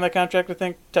 when he signed that contract, I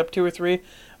think, top 2 or 3,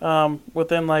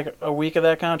 within like a week of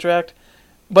that contract.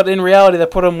 But in reality,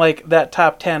 that put him like that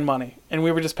top 10 money, and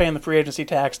we were just paying the free agency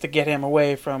tax to get him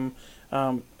away from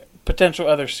potential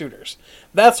other suitors.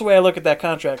 That's the way I look at that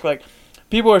contract. Like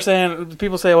people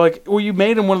say like, well, you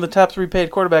made him one of the top 3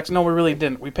 paid quarterbacks. No, we really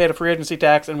didn't. We paid a free agency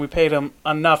tax, and we paid him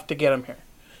enough to get him here.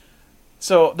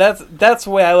 So that's the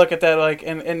way I look at that. Like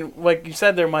and like you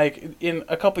said there, Mike, in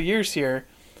a couple years here,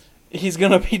 he's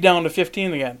gonna be down to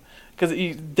 15 again.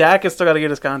 Because Dak has still got to get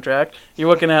his contract. You're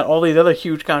looking at all these other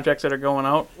huge contracts that are going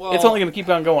out. Well, it's only going to keep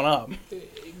on going up.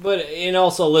 And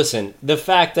also, listen, the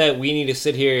fact that we need to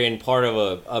sit here in part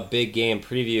of a big game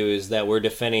preview is that we're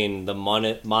defending the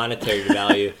monetary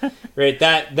value, right?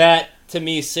 That to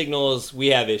me signals we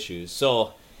have issues.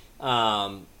 So,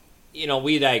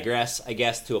 we digress, I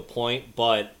guess, to a point.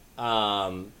 But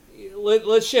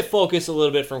let's shift focus a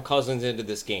little bit from Cousins into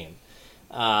this game.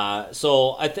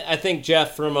 So I think,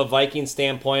 Jeff, from a Viking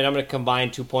standpoint, I'm going to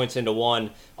combine 2 points into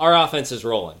one. Our offense is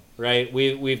rolling, right?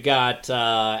 We've got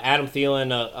Adam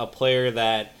Thielen, a player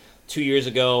that 2 years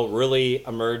ago really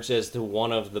emerged as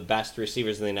one of the best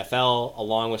receivers in the NFL,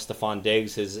 along with Stephon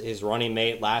Diggs, his running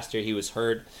mate. Last year he was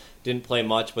hurt, didn't play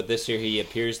much, but this year he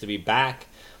appears to be back.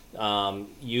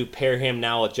 You pair him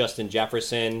now with Justin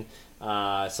Jefferson,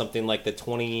 something like the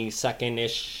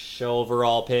 22nd-ish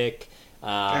overall pick.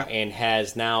 And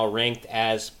has now ranked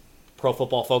as Pro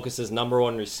Football Focus's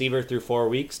 #1 receiver through 4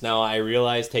 weeks. Now, I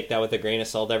realize, take that with a grain of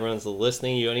salt. Everyone's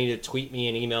listening. You don't need to tweet me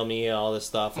and email me and all this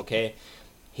stuff, okay?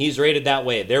 He's rated that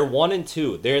way. They're 1 and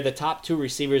 2. They're the top 2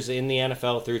 receivers in the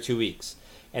NFL through 2 weeks.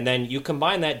 And then you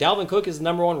combine that, Dalvin Cook is the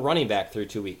 #1 running back through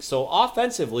 2 weeks. So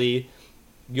offensively,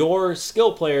 your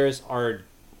skill players are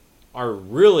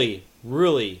really,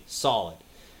 really solid.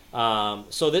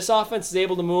 So this offense is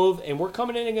able to move, and we're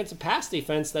coming in against a pass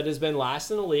defense that has been last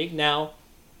in the league. Now,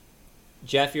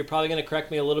 Jeff, you're probably going to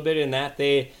correct me a little bit in that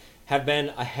they have been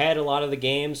ahead a lot of the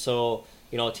games, so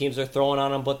teams are throwing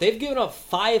on them, but they've given up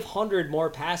 500 more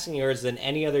passing yards than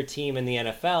any other team in the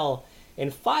NFL,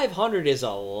 and 500 is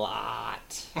a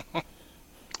lot.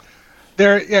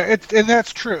 And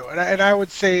that's true, and I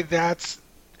would say that's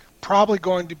probably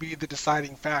going to be the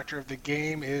deciding factor of the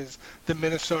game is the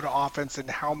Minnesota offense and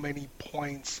how many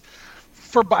points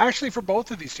for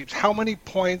both of these teams. How many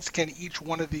points can each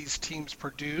one of these teams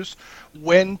produce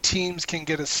when teams can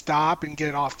get a stop and get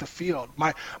it off the field?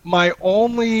 My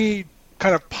only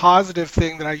kind of positive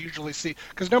thing that I usually see,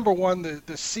 because number one, the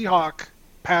Seahawk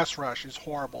pass rush is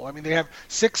horrible. I mean, they have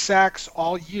 6 sacks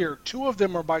all year. 2 of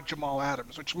them are by Jamal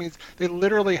Adams, which means they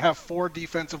literally have 4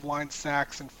 defensive line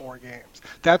sacks in 4 games.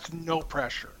 That's no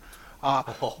pressure.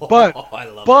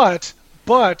 But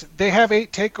But they have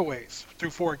 8 takeaways through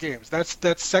 4 games. That's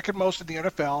second most in the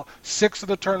NFL. 6 of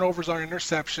the turnovers are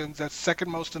interceptions. That's second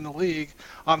most in the league.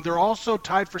 They're also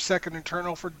tied for second in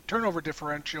turnover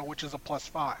differential, which is a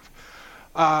 +5.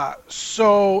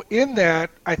 So in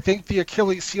that, I think the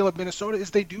Achilles heel of Minnesota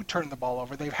is they do turn the ball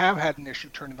over. They have had an issue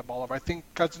turning the ball over. I think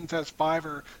Cousins has 5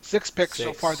 or 6 picks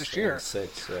so far this year.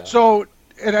 6, yeah. So,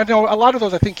 and I know a lot of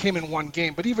those I think came in one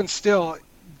game, but even still,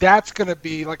 that's going to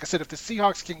be, like I said, if the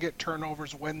Seahawks can get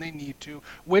turnovers when they need to,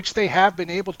 which they have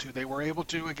been able to. They were able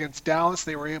to against Dallas.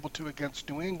 They were able to against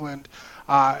New England.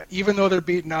 Even though they're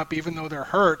beaten up, even though they're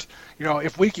hurt,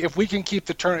 if we can keep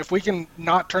if we can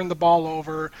not turn the ball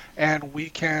over, and we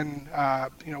can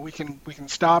we can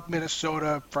stop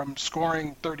Minnesota from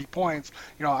scoring 30 points.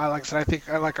 Like I said, I think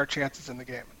I like our chances in the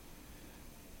game.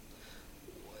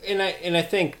 And I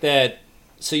think that,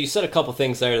 so you said a couple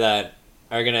things there that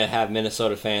are going to have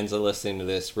Minnesota fans that are listening to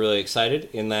this really excited,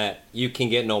 in that you can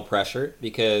get no pressure,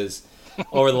 because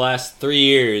over the last 3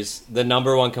 years, the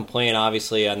number one complaint,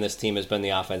 obviously, on this team has been the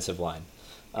offensive line.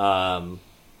 I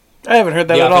haven't heard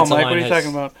that at all, Mike. What are you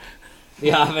talking about?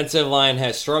 The offensive line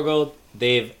has struggled.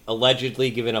 They've allegedly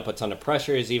given up a ton of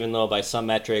pressures, even though by some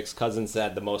metrics, Cousins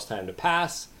had the most time to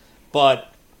pass.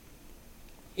 But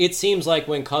it seems like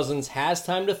when Cousins has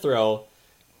time to throw,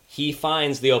 he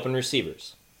finds the open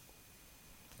receivers.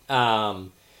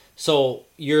 So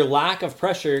your lack of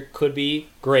pressure could be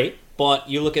great, but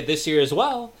you look at this year as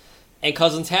well, and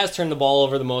Cousins has turned the ball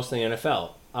over the most in the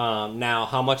NFL. Now,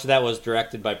 how much of that was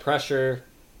directed by pressure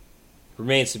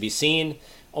remains to be seen.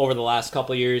 Over the last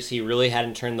couple of years, he really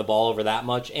hadn't turned the ball over that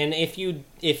much. And if you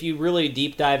really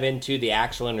deep dive into the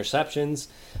actual interceptions,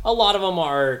 a lot of them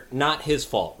are not his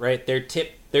fault, right? They're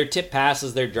tip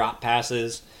passes, they're drop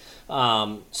passes.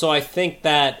 So I think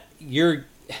that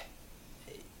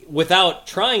without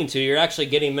trying to, you're actually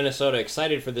getting Minnesota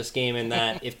excited for this game, in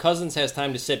that if Cousins has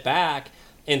time to sit back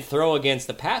and throw against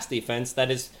the pass defense,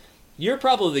 you're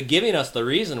probably giving us the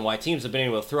reason why teams have been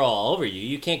able to throw all over you.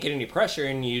 You can't get any pressure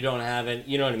and you don't have it.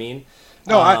 You know what I mean?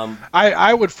 No,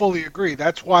 I would fully agree.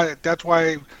 That's why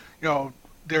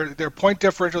their point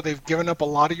differential, they've given up a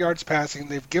lot of yards passing.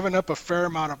 They've given up a fair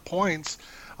amount of points.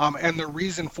 And the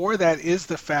reason for that is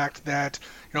the fact that,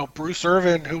 Bruce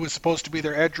Irvin, who was supposed to be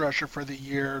their edge rusher for the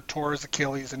year, tore his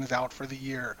Achilles and is out for the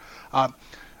year.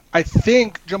 I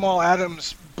think Jamal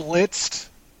Adams blitzed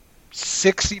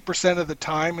 60% of the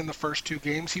time in the first 2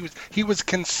 games. He was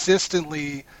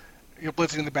consistently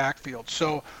blitzing in the backfield.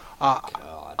 So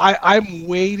I'm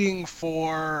waiting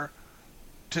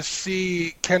to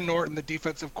see Ken Norton, the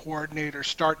defensive coordinator,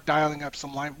 start dialing up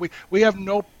some line. We have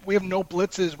no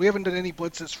blitzes. We haven't done any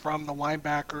blitzes from the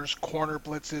linebackers, corner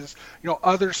blitzes,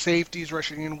 other safeties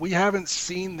rushing in. We haven't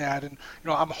seen that, and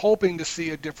I'm hoping to see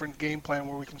a different game plan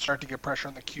where we can start to get pressure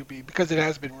on the QB, because it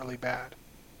has been really bad.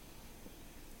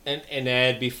 And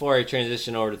Ed, before I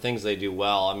transition over to things they do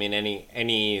well, I mean,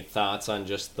 any thoughts on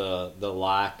just the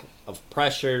lack of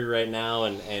pressure right now,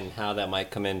 and how that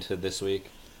might come into this week?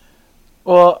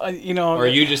 Well, or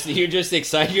you're just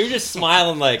excited. You're just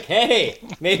smiling like, hey,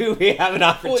 maybe we have an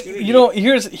opportunity. Well,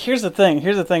 here's the thing.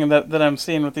 Here's the thing that I'm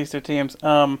seeing with these two teams.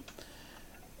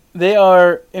 They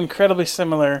are incredibly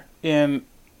similar in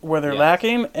where they're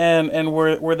lacking and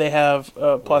where they have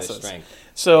pluses.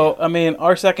 So, I mean,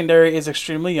 our secondary is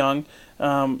extremely young.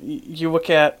 You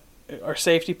look at our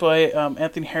safety play.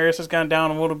 Anthony Harris has gone down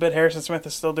a little bit. Harrison Smith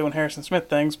is still doing Harrison Smith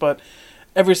things, but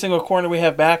every single corner we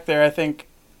have back there, I think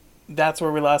that's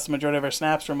where we lost the majority of our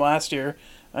snaps from last year.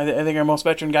 I think our most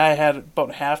veteran guy had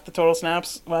about half the total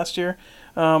snaps last year.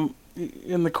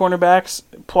 In the cornerbacks,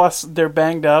 plus they're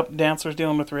banged up. Dantzler's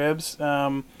dealing with ribs.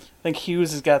 I think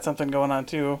Hughes has got something going on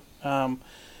too.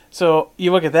 So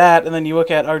you look at that, and then you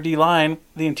look at our D-line.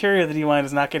 The interior of the D-line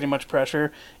is not getting much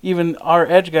pressure. Even our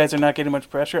edge guys are not getting much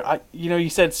pressure. You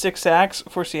said 6 sacks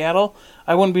for Seattle.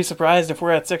 I wouldn't be surprised if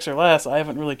we're at 6 or less. I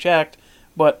haven't really checked,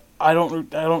 but I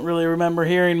don't really remember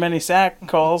hearing many sack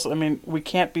calls. I mean, we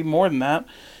can't be more than that.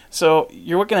 So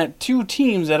you're looking at 2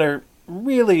 teams that are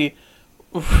really,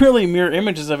 really mirror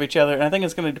images of each other, and I think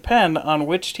it's going to depend on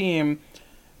which team,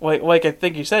 like I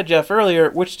think you said, Jeff, earlier,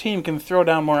 which team can throw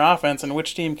down more offense and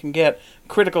which team can get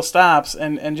critical stops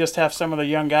and just have some of the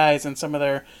young guys and some of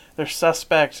their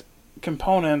suspect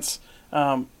components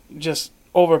just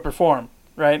overperform,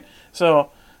 right? So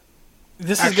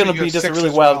this is going to be just a really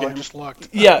wild game. I just looked.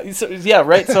 Yeah,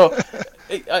 right. So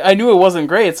I knew it wasn't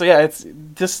great. So yeah,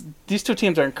 these 2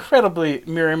 teams are incredibly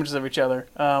mirror images of each other.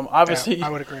 Obviously, yeah, I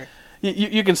would agree.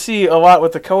 You can see a lot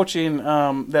with the coaching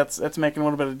that's making a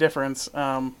little bit of difference.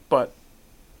 But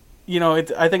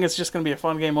I think it's just going to be a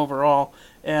fun game overall.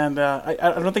 And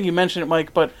I don't think you mentioned it,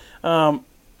 Mike, but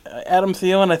Adam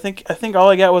Thielen, I think all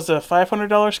I got was a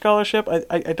 $500 scholarship.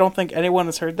 I don't think anyone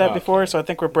has heard that before, so I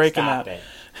think we're breaking Stop that.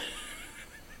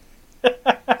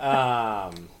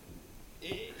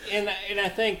 And I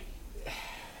think,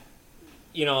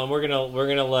 and we're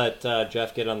gonna let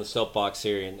Jeff get on the soapbox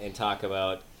here and talk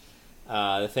about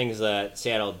the things that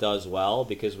Seattle does well,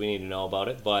 because we need to know about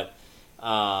it. But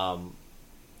the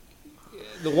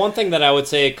one thing that I would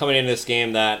say coming into this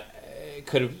game that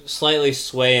could slightly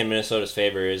sway in Minnesota's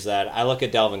favor is that I look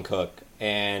at Dalvin Cook,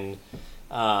 and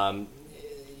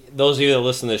those of you that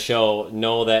listen to the show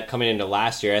know that coming into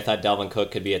last year, I thought Dalvin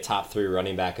Cook could be a top 3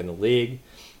 running back in the league.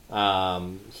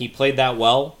 He played that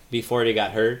well before he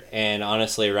got hurt, and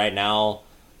honestly, right now,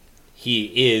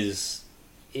 he is,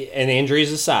 and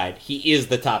injuries aside, he is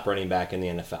the top running back in the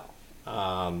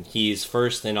NFL. He's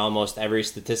first in almost every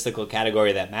statistical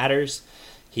category that matters.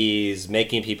 He's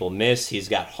making people miss. He's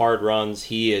got hard runs.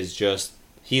 He's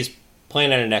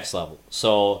playing at a next level.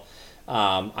 So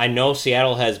I know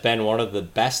Seattle has been one of the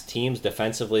best teams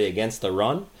defensively against the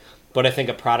run, but I think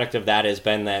a product of that has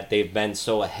been that they've been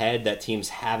so ahead that teams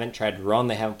haven't tried to run.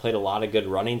 They haven't played a lot of good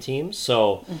running teams.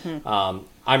 So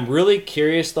I'm really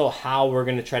curious, though, how we're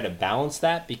going to try to balance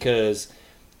that, because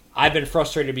I've been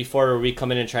frustrated before where we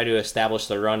come in and try to establish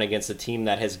the run against a team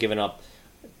that has given up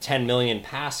 10 million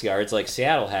pass yards like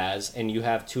Seattle has, and you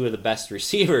have 2 of the best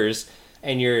receivers,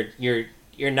 and you're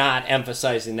not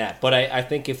emphasizing that. But I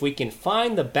think if we can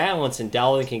find the balance and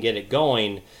Dalvin can get it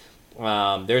going,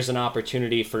 there's an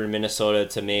opportunity for Minnesota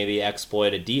to maybe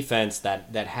exploit a defense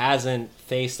that hasn't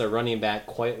faced a running back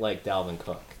quite like Dalvin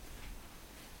Cook.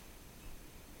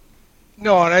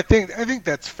 No, and I think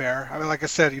that's fair. I mean, like I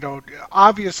said,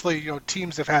 obviously,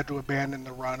 teams have had to abandon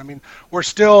the run. I mean, we're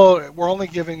only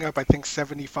giving up, I think,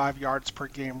 75 yards per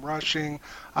game rushing.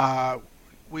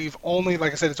 We've only,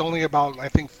 like I said, it's only about, I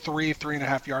think,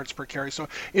 3.5 yards per carry. So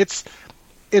it's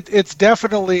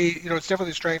definitely, it's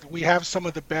definitely strength. We have some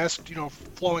of the best,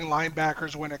 flowing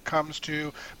linebackers when it comes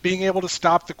to being able to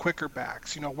stop the quicker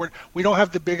backs. We don't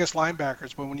have the biggest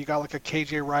linebackers, but when you got like a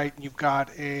KJ Wright and you've got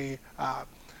a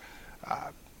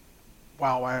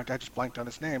wow, I just blanked on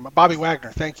his name. Bobby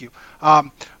Wagner, thank you.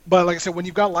 But like I said, when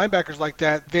you've got linebackers like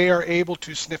that, they are able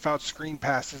to sniff out screen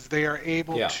passes. They are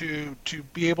able to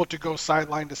be able to go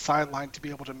sideline to sideline to be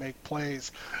able to make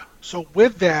plays. So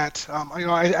with that,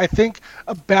 I think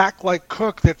a back like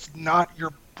Cook that's not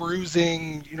your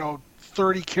bruising,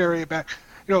 30 carry back,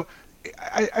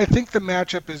 I think the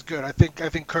matchup is good. I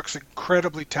think Cook's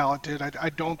incredibly talented. I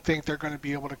don't think they're going to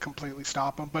be able to completely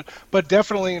stop him, but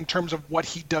definitely in terms of what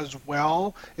he does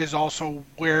well is also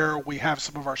where we have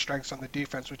some of our strengths on the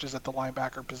defense, which is at the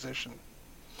linebacker position.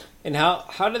 And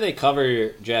how do they cover,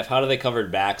 Jeff? How do they cover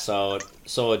backs out?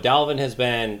 So Dalvin has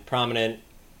been prominent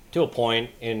to a point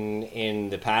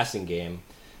in the passing game,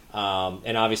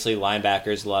 and obviously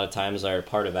linebackers a lot of times are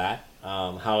part of that.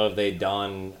 How have they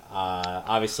done?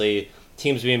 Obviously,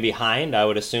 teams being behind, I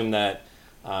would assume that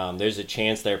there's a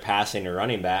chance they're passing to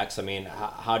running backs. I mean,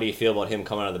 how do you feel about him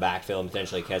coming out of the backfield and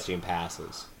potentially catching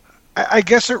passes? I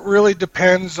guess it really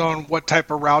depends on what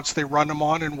type of routes they run him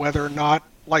on and whether or not,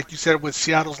 like you said, with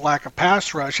Seattle's lack of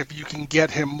pass rush, if you can get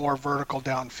him more vertical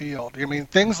downfield. I mean,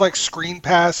 things like screen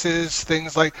passes,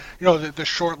 things like, the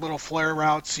short little flare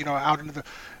routes, out into the...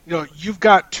 you've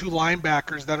got 2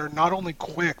 linebackers that are not only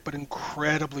quick but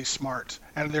incredibly smart,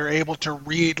 and they're able to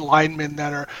read linemen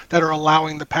that are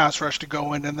allowing the pass rush to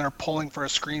go in, and they're pulling for a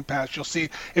screen pass. You'll see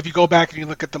if you go back and you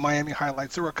look at the Miami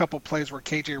highlights, there were a couple plays where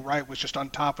KJ Wright was just on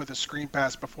top of the screen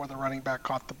pass before the running back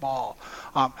caught the ball.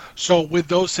 So with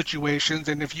those situations,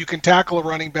 and if you can tackle a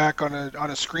running back on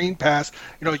a screen pass,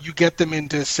 you get them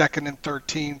into third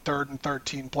and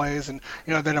 13 plays, and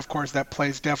then of course that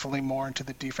plays definitely more into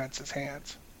the defense's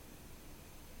hands.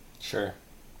 Sure.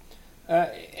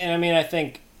 And I mean, I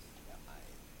think,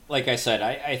 like I said,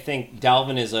 I think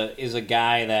Dalvin is a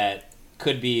guy that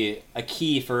could be a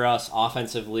key for us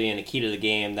offensively and a key to the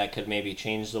game that could maybe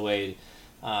change the way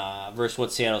versus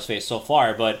what Seattle's faced so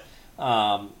far. But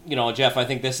Jeff, I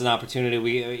think this is an opportunity.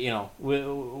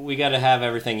 We got to have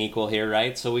everything equal here,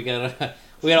 right? So we got to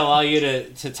allow you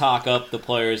to talk up the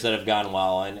players that have gone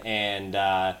well,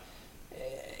 and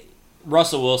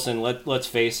Russell Wilson, let's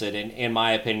face it, in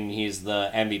my opinion, he's the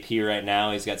MVP right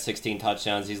now. He's got 16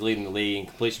 touchdowns. He's leading the league in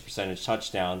completion percentage,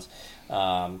 touchdowns,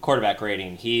 quarterback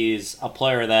rating. He's a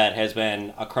player that has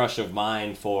been a crush of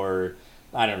mine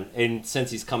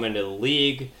since he's come into the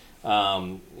league.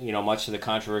 Much to the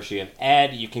controversy of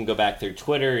Ed, you can go back through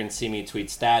Twitter and see me tweet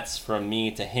stats from me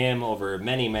to him over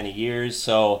many, many years.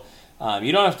 So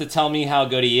You don't have to tell me how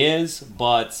good he is,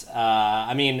 but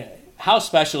I mean, how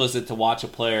special is it to watch a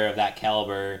player of that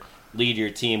caliber lead your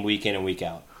team week in and week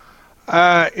out?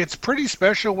 It's pretty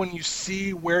special when you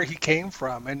see where he came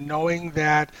from and knowing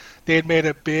that they had made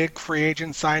a big free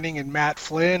agent signing in Matt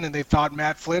Flynn, and they thought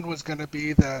Matt Flynn was going to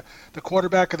be the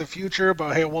quarterback of the future.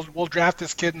 But hey, we'll draft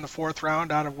this kid in the 4th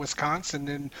round out of Wisconsin,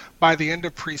 and by the end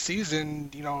of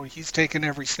preseason, he's taken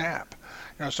every snap.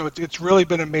 So it's really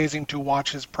been amazing to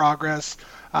watch his progress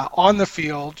on the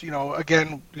field.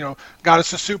 Again, got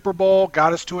us a Super Bowl,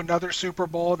 got us to another Super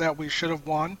Bowl that we should have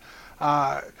won.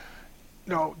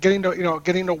 Getting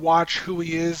to watch who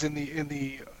he is in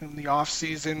the off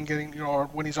season,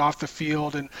 when he's off the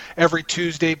field, and every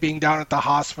Tuesday being down at the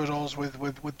hospitals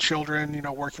with children,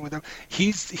 working with them.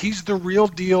 He's the real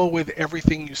deal with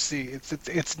everything you see.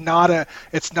 It's not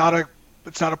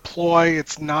a ploy.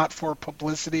 It's not for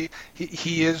publicity.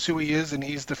 He is who he is, and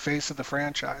he's the face of the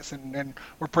franchise, and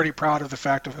we're pretty proud of the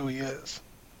fact of who he is.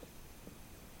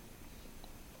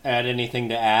 Add anything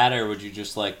to add, or would you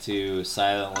just like to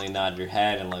silently nod your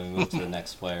head and let me move to the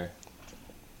next player?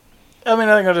 I mean,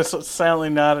 I think I'll just silently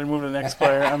nod and move to the next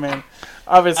player. I mean,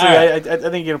 obviously, right. I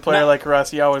think you get a player like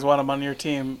Russ, you always want him on your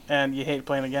team, and you hate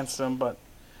playing against him. But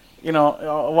a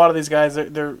lot of these guys,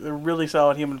 they're really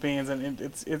solid human beings, and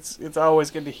it's always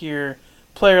good to hear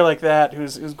a player like that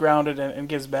who's grounded and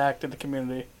gives back to the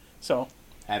community. So,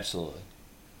 absolutely.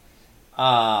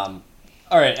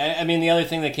 All right, I mean, the other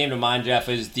thing that came to mind, Jeff,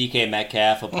 is DK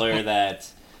Metcalf, a player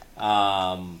that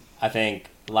I think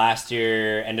last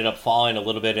year ended up falling a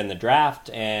little bit in the draft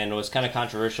and was kind of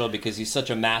controversial because he's such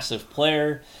a massive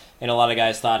player, and a lot of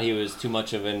guys thought he was too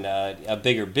much of a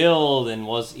bigger build and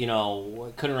was,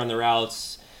 couldn't run the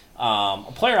routes.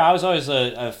 A player I was always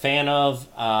a fan of,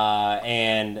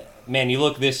 and man, you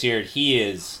look this year,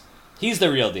 he's the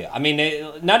real deal. I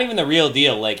mean, not even the real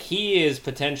deal. Like, he is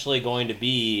potentially going to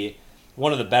be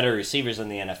one of the better receivers in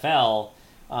the NFL.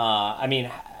 I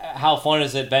mean, how fun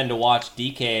has it been to watch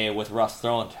DK with Russ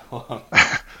throwing to him?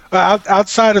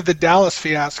 Outside of the Dallas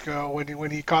fiasco, when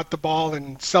he caught the ball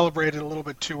and celebrated a little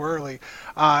bit too early,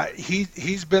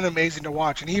 he's been amazing to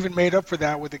watch, and he even made up for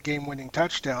that with a game-winning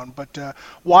touchdown. But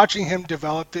watching him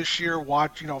develop this year,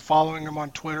 following him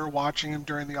on Twitter, watching him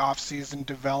during the offseason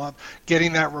develop,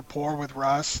 getting that rapport with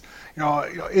Russ,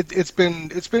 it's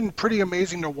been pretty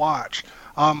amazing to watch.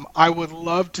 I would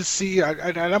love to see,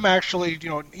 and I'm actually,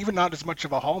 even not as much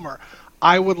of a homer,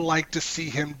 I would like to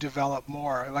see him develop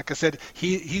more. Like I said,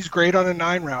 he's great on a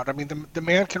 9 route. I mean, the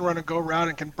man can run a go route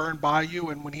and can burn by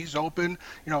you, and when he's open,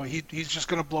 he's just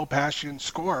going to blow past you and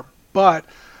score. But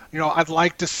I'd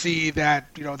like to see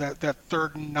that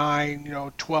 3rd and 9,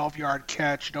 12-yard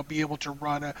catch, be able to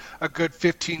run a good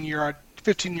 15-yard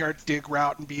dig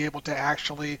route and be able to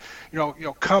actually,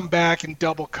 come back in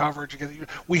double coverage.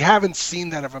 We haven't seen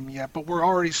that of him yet, but we're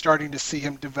already starting to see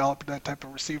him develop that type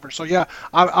of receiver. So yeah,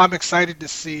 I'm excited to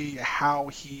see how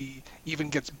he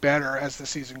even gets better as the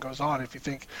season goes on. If you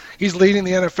think he's leading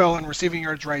the NFL in receiving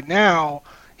yards right now,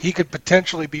 he could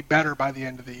potentially be better by the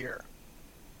end of the year.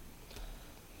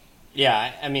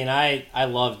 Yeah, I mean, I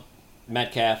love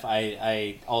Metcalf.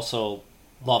 I also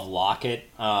love Lockett.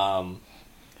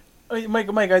 Mike,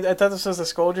 I thought this was a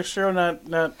Skoldick show, not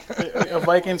a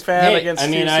Vikings fan against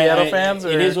Seattle fans.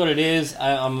 Or? It is what it is.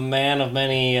 I'm a man of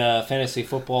many fantasy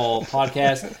football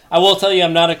podcasts. I will tell you,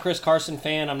 I'm not a Chris Carson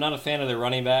fan. I'm not a fan of the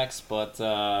running backs, but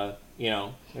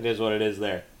it is what it is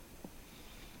there.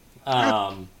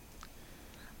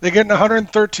 They're getting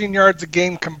 113 yards a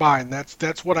game combined.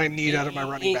 That's what I need out of my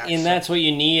running backs. And that's what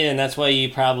you need, and that's why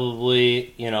you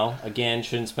probably, again,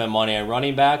 shouldn't spend money on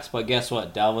running backs. But guess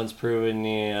what? Dalvin's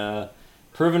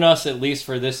proven us, at least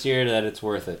for this year, that it's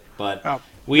worth it. But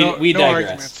we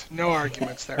digress. No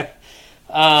arguments there.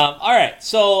 All right.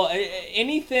 So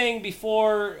anything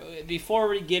before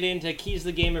we get into Keys to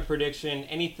the Game of Prediction,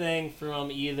 anything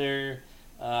from either...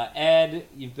 Ed,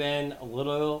 you've been a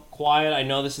little quiet. I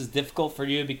know this is difficult for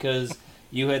you because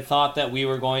you had thought that we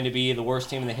were going to be the worst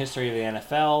team in the history of the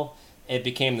NFL. It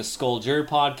became the Skoldick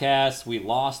podcast. We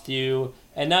lost you.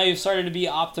 And now you've started to be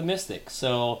optimistic.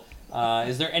 So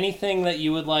is there anything that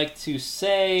you would like to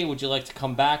say? Would you like to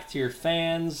come back to your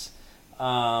fans?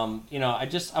 I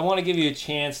want to give you a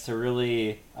chance to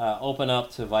really open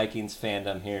up to Vikings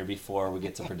fandom here before we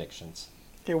get to predictions.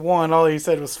 Okay, one, all you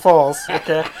said was false.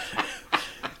 Okay.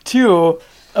 2,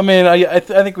 I mean, I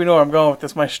think we know where I'm going with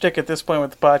this. My shtick at this point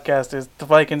with the podcast is the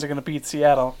Vikings are going to beat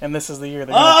Seattle, and this is the year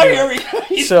they're going to do it. Here we go.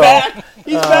 He's back.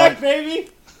 He's back, baby.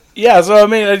 Yeah, so, I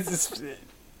mean,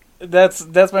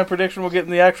 that's my prediction. We'll get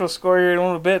in the actual score here in a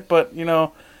little bit, but,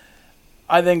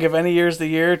 I think if any year's the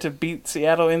year to beat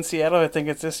Seattle in Seattle, I think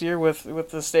it's this year with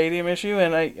the stadium issue,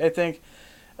 and I think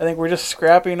we're just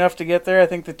scrappy enough to get there. I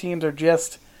think the teams are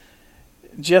just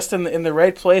in the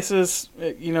right places,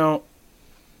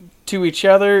 to each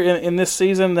other in this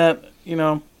season. That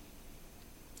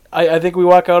I think we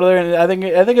walk out of there, and I think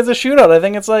it's a shootout. I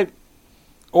think it's like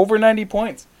over 90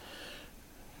 points.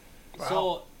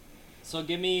 Wow. So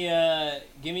give me.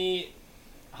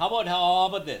 How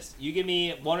about this? You give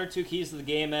me one or two keys to the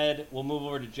game, Ed. We'll move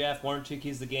over to Jeff. One or two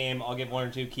keys to the game. I'll give one or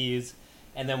two keys,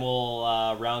 and then we'll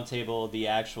roundtable the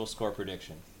actual score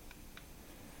prediction.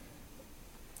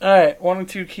 All right, one or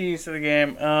two keys to the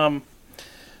game.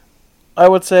 I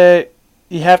would say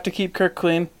you have to keep Kirk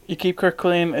clean. You keep Kirk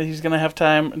clean, and he's going to have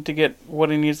time to get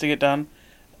what he needs to get done.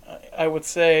 I would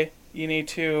say you need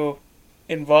to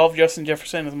involve Justin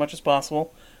Jefferson as much as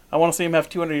possible. I want to see him have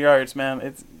 200 yards,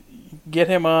 man. Get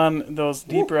him on those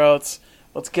deep routes.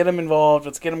 Let's get him involved.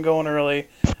 Let's get him going early.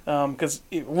 Because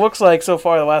it looks like so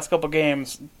far the last couple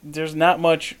games, there's not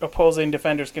much opposing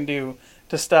defenders can do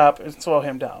to stop and slow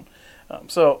him down.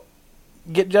 So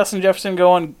get Justin Jefferson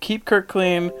going. Keep Kirk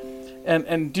clean.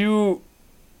 And do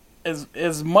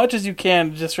as much as you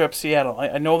can to disrupt Seattle.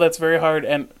 I know that's very hard.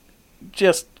 And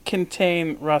just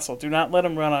contain Russell. Do not let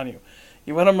him run on you.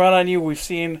 You let him run on you, we've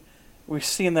seen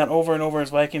that over and over as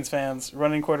Vikings fans.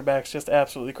 Running quarterbacks just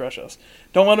absolutely crush us.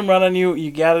 Don't let him run on you.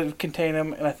 You got to contain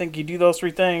him, and I think you do those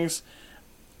three things.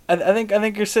 I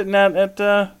think you're sitting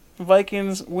at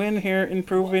Vikings win here,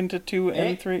 improving to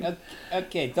 2-3.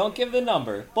 Okay, don't give the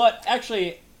number, but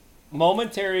actually,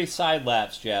 momentary side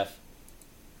lapse, Jeff.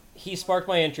 He sparked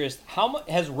my interest.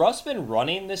 Has Russ been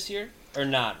running this year? Or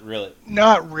not really?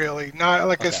 Not really. Not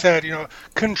like okay. I said,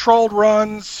 controlled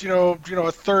runs,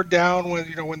 a third down when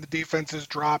the defense is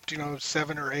dropped,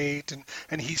 7 or 8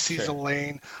 and he sees a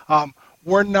lane.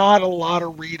 We're not a lot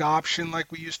of read option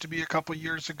like we used to be a couple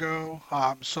years ago.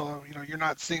 So, you're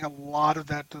not seeing a lot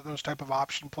of those type of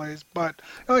option plays, but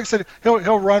like I said,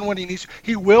 he'll run when he needs to.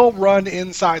 He will run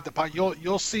inside the pocket.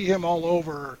 You'll see him all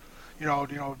over.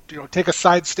 Take a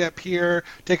sidestep here,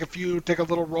 take a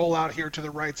little roll out here to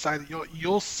the right side.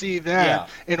 You'll see that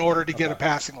in order to get a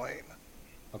passing lane.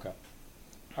 Okay.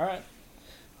 All right.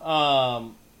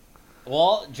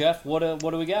 Well, Jeff, what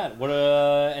do we got?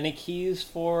 Any keys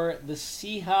for the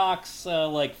Seahawks?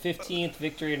 15th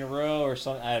victory in a row or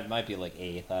something? It might be like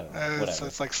 8th. I don't know. Whatever.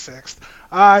 It's like 6th.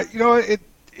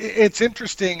 It's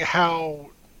interesting how.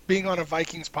 Being on a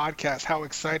Vikings podcast, how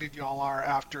excited y'all are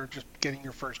after just getting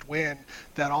your first win.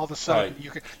 That all of a sudden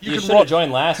you can should have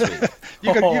joined last week.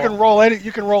 you can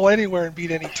roll anywhere and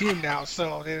beat any team now.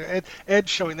 So Ed's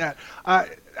showing that.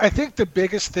 I think the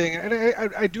biggest thing,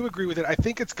 and I do agree with it. I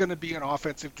think it's going to be an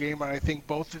offensive game, and I think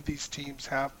both of these teams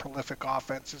have prolific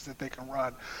offenses that they can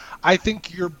run. I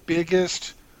think your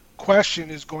biggest question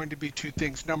is going to be two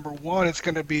things. Number one, it's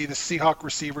going to be the Seahawk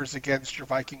receivers against your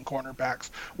Viking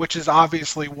cornerbacks, which is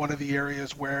obviously one of the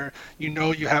areas where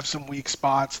you have some weak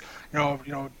spots.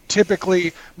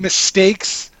 Typically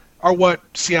mistakes are what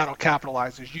Seattle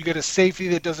capitalizes. You get a safety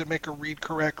that doesn't make a read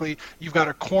correctly. You've got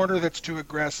a corner that's too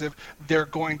aggressive. They're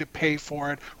going to pay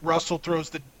for it. Russell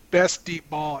throws the best deep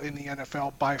ball in the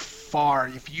NFL by far.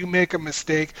 If you make a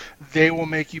mistake, they will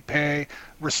make you pay.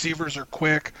 Receivers are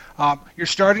quick. You're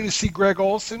starting to see Greg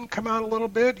Olsen come out a little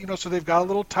bit, so they've got a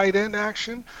little tight end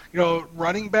action.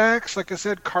 Running backs, like I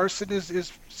said, Carson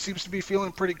seems to be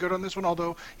feeling pretty good on this one,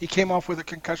 although he came off with a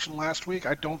concussion last week.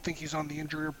 I don't think he's on the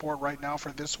injury report right now for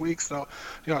this week. So,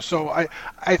 so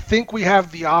I think we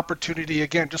have the opportunity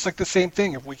again, just like the same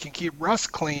thing. If we can keep Russ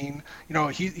clean,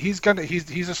 he's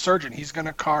a surgeon. He's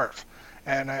gonna carve.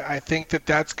 And I think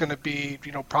that's going to be,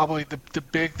 probably the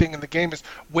big thing in the game is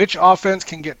which offense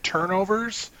can get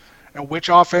turnovers and which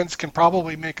offense can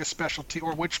probably make a special team,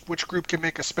 or which group can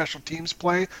make a special teams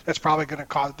play. That's probably going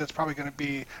to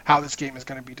be how this game is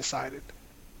going to be decided.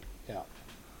 Yeah.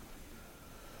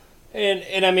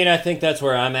 And I mean, I think that's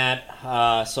where I'm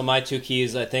at. So my two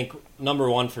keys, I think number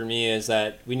one for me is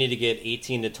that we need to get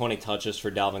 18 to 20 touches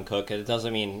for Dalvin Cook. That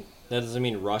doesn't mean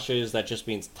rushes. That just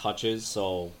means touches.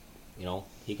 So,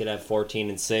 he could have 14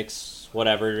 and 6,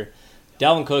 whatever.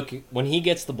 Dalvin Cook, when he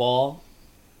gets the ball,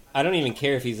 I don't even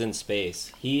care if he's in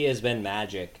space. He has been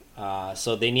magic.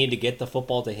 So they need to get the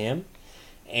football to him.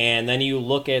 And then you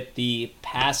look at the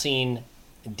passing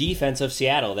defense of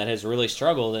Seattle that has really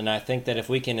struggled. And I think that if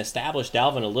we can establish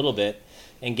Dalvin a little bit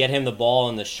and get him the ball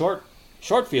in the short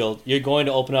field, you're going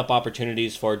to open up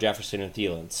opportunities for Jefferson and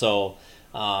Thielen. So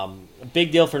a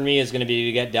big deal for me is going to be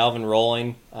to get Dalvin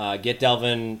rolling. Get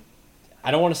Dalvin,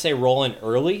 I don't want to say rolling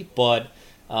early, but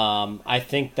I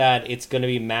think that it's going to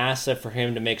be massive for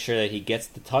him to make sure that he gets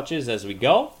the touches as we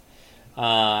go.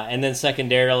 And then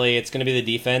secondarily, it's going to be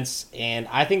the defense. And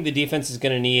I think the defense is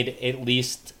going to need at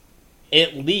least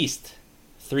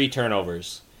 3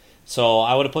 turnovers. So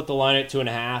I would have put the line at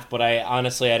 2.5, but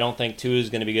I don't think 2 is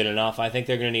going to be good enough. I think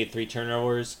they're going to need 3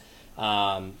 turnovers.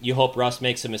 You hope Russ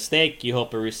makes a mistake. You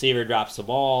hope a receiver drops the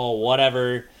ball,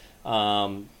 whatever.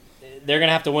 They're going to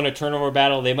have to win a turnover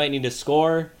battle. They might need to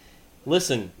score.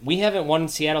 Listen, we haven't won in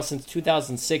Seattle since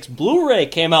 2006. Blu-ray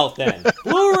came out then.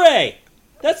 Blu-ray!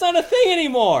 That's not a thing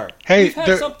anymore. Hey, we've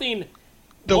had something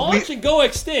launch and go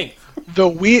extinct. The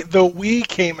Wii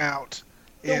came out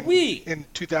in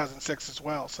 2006 as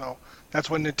well. So that's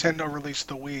when Nintendo released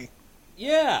the Wii.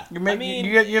 Yeah, you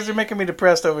guys are making me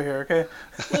depressed over here. Okay,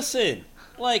 listen,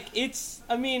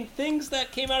 things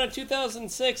that came out in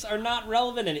 2006 are not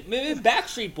relevant anymore. Maybe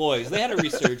Backstreet Boys, they had a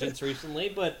resurgence recently,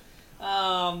 but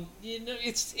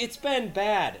it's been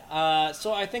bad.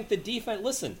 So I think the defense.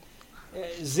 Listen,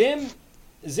 Zim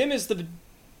is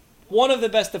one of the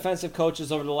best defensive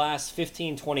coaches over the last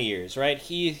 15, 20 years, right?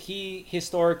 He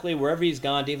historically, wherever he's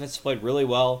gone, defense played really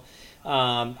well.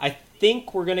 I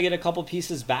think we're going to get a couple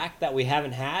pieces back that we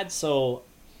haven't had, so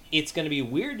it's going to be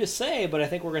weird to say, but I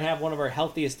think we're going to have one of our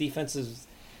healthiest defenses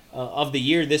of the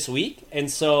year this week. And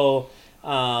so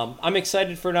I'm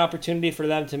excited for an opportunity for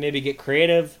them to maybe get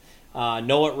creative,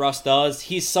 know what Russ does.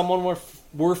 He's someone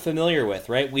we're familiar with,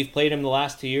 right? We've played him the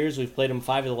last 2 years. We've played him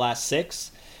 5 of the last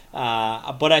 6.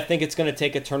 But I think it's going to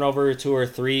take a turnover or 2 or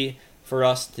 3 for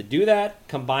us to do that,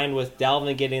 combined with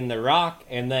Dalvin getting the rock,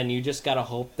 and then you just got to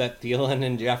hope that Thielen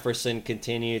and Jefferson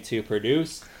continue to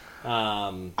produce.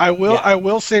 I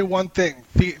will say one thing.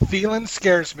 Thielen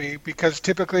scares me because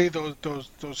typically those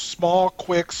small,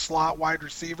 quick slot wide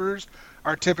receivers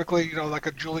are typically, like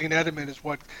a Julian Edelman is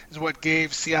what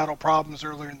gave Seattle problems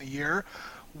earlier in the year.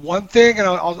 One thing, and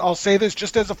I'll say this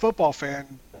just as a football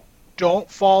fan,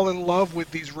 don't fall in love with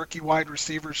these rookie wide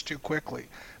receivers too quickly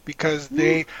because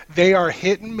they are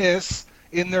hit and miss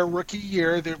in their rookie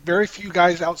year. There are very few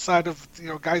guys outside of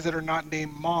guys that are not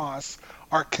named Moss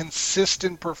are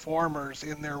consistent performers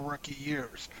in their rookie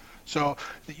years. So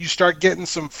you start getting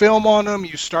some film on them.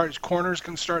 Corners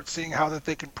can start seeing how that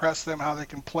they can press them, how they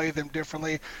can play them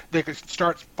differently. They can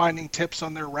start finding tips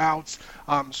on their routes.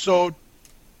 So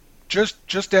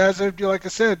just as like I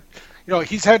said,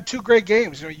 he's had 2 great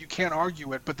games. You can't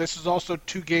argue it. But this is also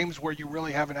 2 games where you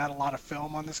really haven't had a lot of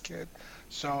film on this kid.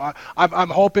 So I'm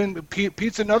hoping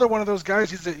Pete's another one of those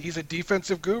guys. He's a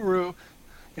defensive guru.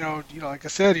 Like I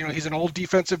said, he's an old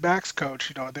defensive backs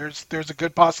coach. There's a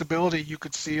good possibility you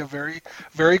could see a very,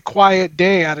 very quiet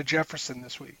day out of Jefferson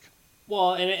this week.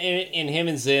 Well, and him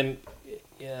and Zim,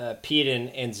 Pete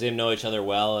and Zim know each other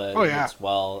well. It's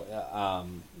well,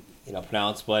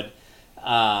 pronounced. But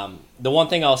the one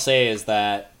thing I'll say is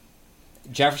that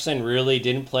Jefferson really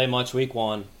didn't play much week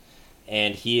 1,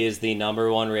 and he is the number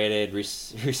 1 rated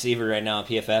receiver right now in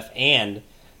PFF. And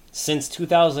since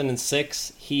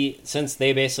 2006, since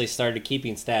they basically started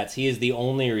keeping stats, he is the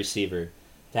only receiver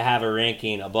to have a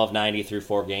ranking above 90 through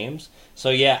 4 games.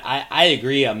 So yeah, I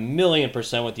agree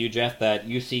 1,000,000% with you, Jeff, that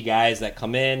you see guys that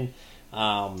come in,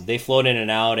 they float in and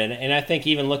out, and I think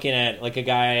even looking at like a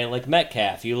guy like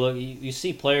Metcalf, you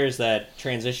see players that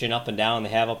transition up and down, they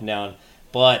have up and down,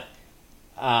 but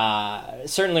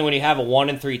certainly when you have a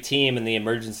 1-3 team in the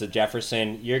emergence of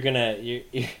Jefferson,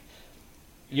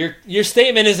 Your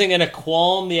statement isn't going to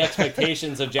qualm the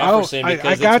expectations of Jefferson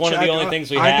because it's one of the only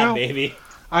things we have, baby.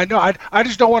 I know. I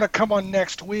just don't want to come on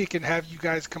next week and have you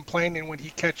guys complaining when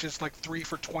he catches like 3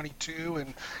 for 22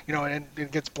 and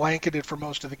and gets blanketed for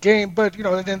most of the game. But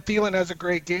and then Thielen has a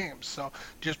great game. So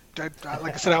just like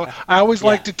I said, I always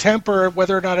like to temper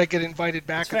whether or not I get invited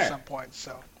back at some point.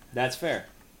 So that's fair.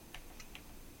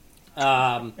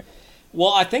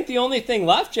 Well, I think the only thing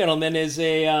left, gentlemen, is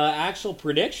a actual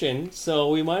prediction. So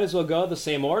we might as well go the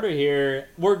same order here.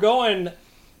 We're going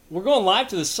live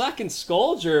to the second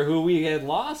Scolger, who we had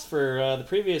lost for the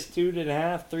previous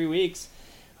 2.5, 3 weeks.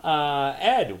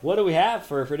 Ed, what do we have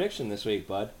for a prediction this week,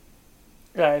 bud?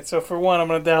 All right. So for one, I'm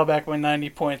going to dial back my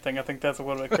 90-point thing. I think that's a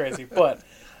little bit crazy, but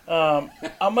I'm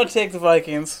going to take the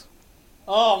Vikings.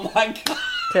 Oh my God.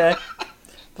 Okay.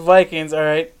 The Vikings. All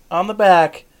right. On the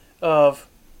back of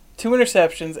 2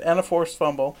 interceptions and a forced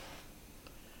fumble.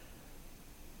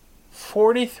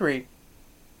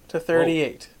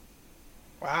 43-38.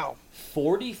 Wow.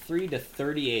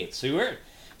 43-38.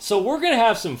 So we're gonna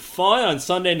have some fun on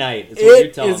Sunday night. Is what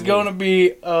you're telling me. It's going to be.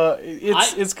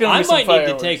 It's going to be some fireworks. I might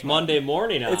need to take Monday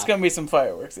morning off. It's going to be some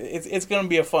fireworks. It's going to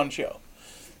be a fun show.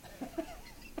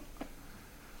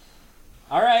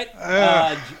 All right.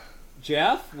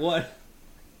 Jeff, what?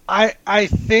 I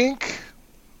think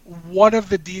one of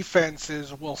the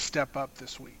defenses will step up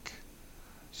this week.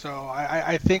 So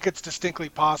I think it's distinctly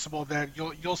possible that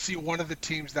you'll see one of the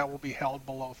teams that will be held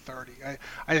below 30.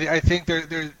 I think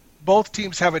they're both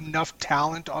teams have enough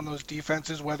talent on those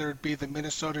defenses, whether it be the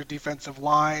Minnesota defensive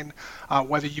line,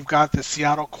 whether you've got the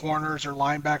Seattle corners or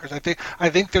linebackers. I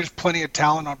think there's plenty of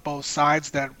talent on both sides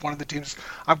that one of the teams.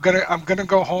 I'm gonna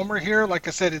go homer here. Like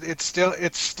I said, it's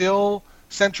still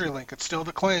CenturyLink. It's still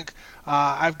the Clink.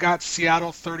 I've got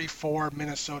Seattle 34,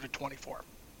 Minnesota 24.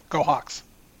 Go Hawks.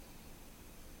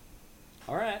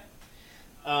 All right.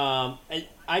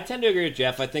 I tend to agree with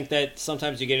Jeff. I think that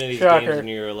sometimes you get into these Shocker. games and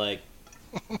you're like,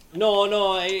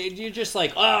 no, you're just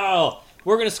like, oh,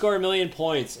 we're going to score 1,000,000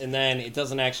 points, and then it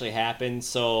doesn't actually happen.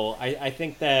 So I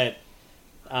think that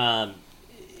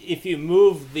if you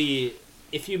move the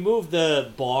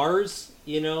bars,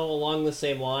 along the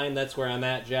same line, that's where I'm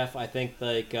at, Jeff. I think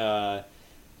like a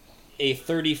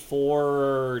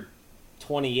 34-28,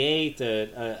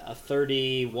 a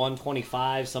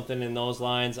 31-25, something in those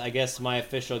lines. I guess my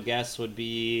official guess would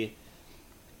be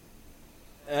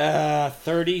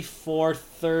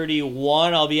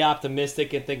 34-31. I'll be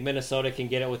optimistic and think Minnesota can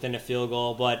get it within a field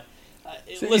goal. But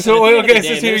listen,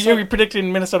 you're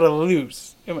predicting Minnesota to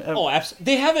lose. Oh, absolutely.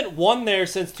 They haven't won there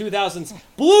since 2000s.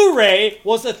 Blu-ray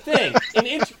was a thing.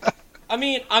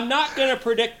 I'm not going to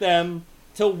predict them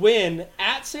to win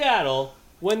at Seattle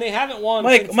when they haven't won.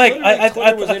 Mike, since I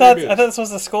thought this was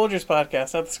the Scolders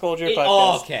podcast, not the Scolders podcast.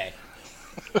 Oh, okay.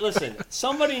 Listen,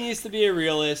 somebody needs to be a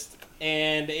realist,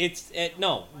 and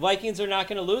no, Vikings are not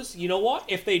going to lose. You know what?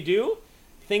 If they do,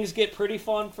 things get pretty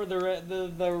fun for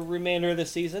the remainder of the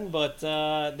season. But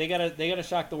they gotta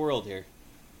shock the world here.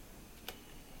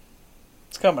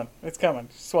 It's coming.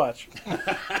 Just watch.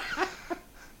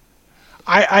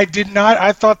 I did not.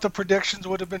 I thought the predictions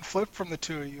would have been flipped from the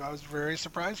two of you. I was very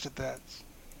surprised at that.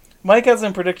 Mike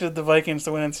hasn't predicted the Vikings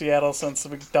to win in Seattle since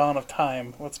the dawn of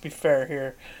time. Let's be fair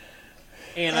here.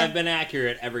 And I've been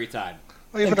accurate every time.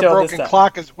 Well, even Until a this broken time.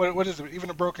 clock is what is it? Even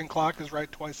a broken clock is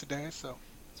right twice a day. So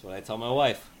That's what I tell my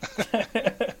wife.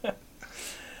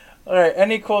 All right.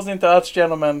 Any closing thoughts,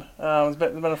 gentlemen? It's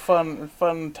been a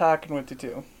fun talking with you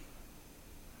two.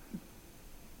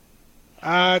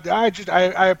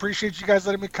 I appreciate you guys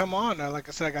letting me come on. Like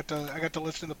I said, I got to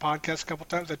listen to the podcast a couple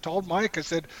times. I told Mike, I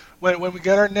said when we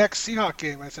get our next Seahawk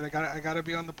game, I said I got to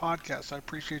be on the podcast. So I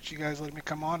appreciate you guys letting me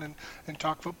come on and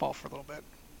talk football for a little bit.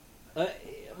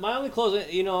 My only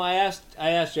closing, I asked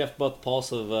Jeff about the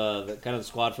pulse of the kind of the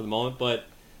squad for the moment, but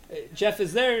Jeff,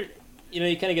 is there,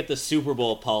 you kind of get the Super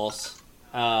Bowl pulse.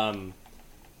 Do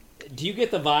you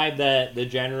get the vibe that the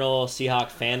general Seahawk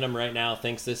fandom right now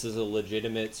thinks this is a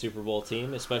legitimate Super Bowl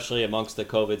team, especially amongst the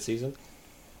COVID season?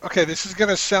 Okay, this is going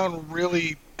to sound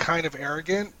really kind of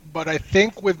arrogant, but I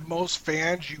think with most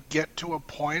fans, you get to a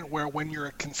point where when you're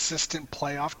a consistent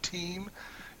playoff team,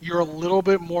 you're a little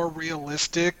bit more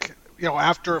realistic,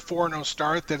 after a 4-0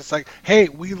 start, that it's like, hey,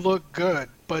 we look good.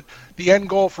 But the end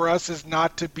goal for us is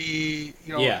not to be,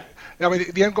 Yeah. I mean,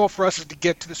 the end goal for us is to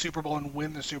get to the Super Bowl and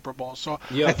win the Super Bowl. So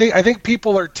Yeah. I think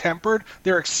people are tempered.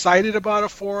 They're excited about a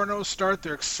 4-0 start.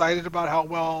 They're excited about how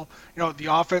well the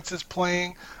offense is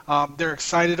playing. They're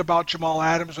excited about Jamal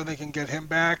Adams when they can get him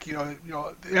back. They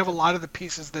have a lot of the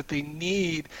pieces that they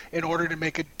need in order to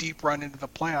make a deep run into the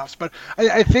playoffs. But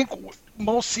I think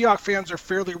most Seahawks fans are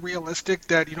fairly realistic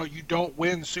that you don't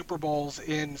win Super Bowls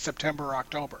in September or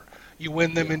October. You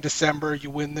win them in December, you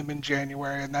win them in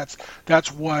January, and that's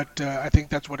what I think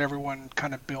that's what everyone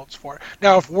kind of builds for.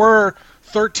 Now, if we're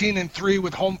 13-3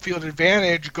 with home field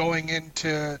advantage going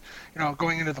into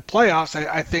the playoffs,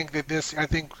 I think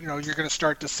you're going to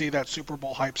start to see that Super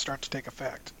Bowl hype start to take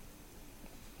effect.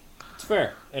 It's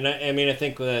fair, and I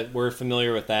think that we're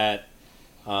familiar with that.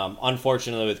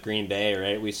 Unfortunately, with Green Bay,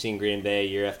 right? We've seen Green Bay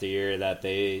year after year that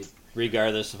they,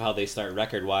 regardless of how they start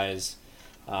record-wise,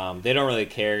 they don't really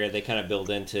care. They kind of build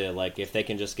into, like, if they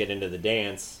can just get into the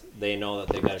dance, they know that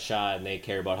they've got a shot, and they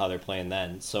care about how they're playing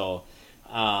then. So,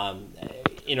 I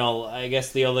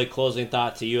guess the only closing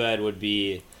thought to you, Ed, would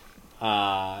be,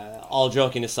 all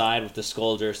joking aside with the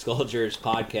Scolders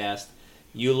podcast,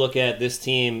 you look at this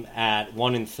team at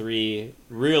 1-3,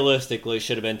 realistically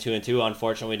should have been 2-2.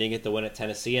 Unfortunately, we didn't get the win at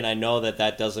Tennessee, and I know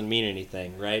that doesn't mean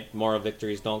anything, right? Moral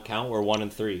victories don't count. We're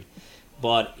 1-3.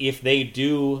 But if they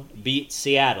do beat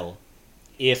Seattle,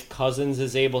 if Cousins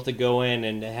is able to go in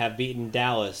and have beaten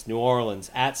Dallas, New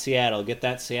Orleans, at Seattle, get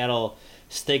that Seattle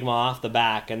stigma off the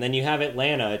back, and then you have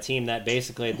Atlanta, a team that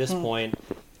basically at this point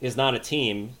is not a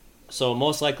team. So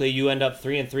most likely you end up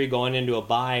 3-3 going into a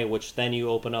bye, which then you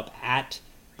open up at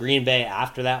Green Bay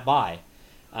after that bye.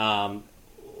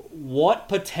 What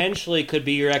potentially could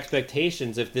be your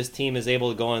expectations if this team is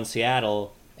able to go in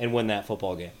Seattle and win that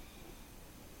football game?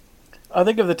 I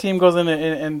think if the team goes in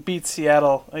and beats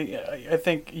Seattle, I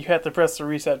think you have to press the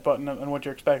reset button on what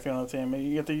you're expecting on the team.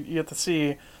 You have to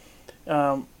see,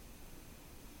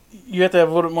 you have to have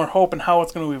a little bit more hope in how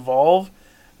it's going to evolve.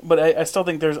 But I still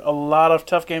think there's a lot of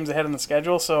tough games ahead in the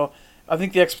schedule. So I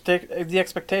think the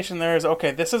expectation there is,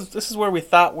 okay, this is where we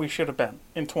thought we should have been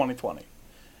in 2020.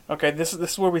 Okay, this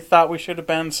is where we thought we should have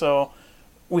been. So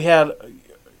we had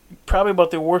probably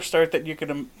about the worst start that you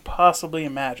could possibly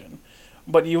imagine.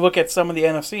 But you look at some of the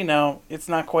NFC now, it's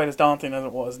not quite as daunting as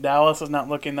it was. Dallas is not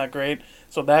looking that great,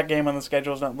 so that game on the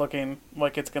schedule is not looking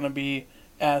like it's going to be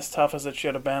as tough as it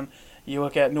should have been. You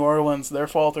look at New Orleans, they're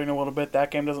faltering a little bit.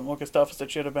 That game doesn't look as tough as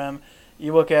it should have been.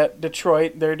 You look at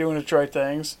Detroit, they're doing Detroit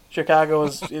things. Chicago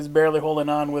is barely holding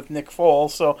on with Nick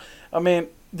Foles. So, I mean,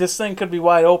 this thing could be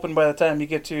wide open by the time you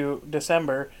get to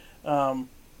December.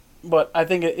 But I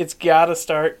think it's got to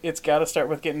start. It's got to start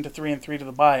with getting to 3-3 to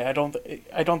the bye. I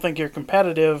don't think you're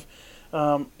competitive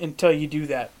until you do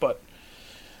that. But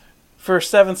for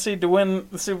 7th seed to win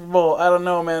the Super Bowl, I don't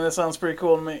know, man. That sounds pretty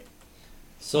cool to me.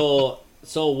 So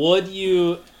would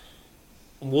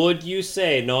you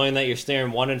say, knowing that you're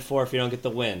staring 1-4 if you don't get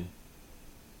the win,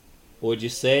 would you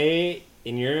say,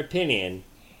 in your opinion,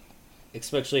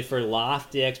 especially for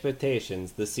lofty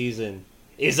expectations, the season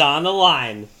is on the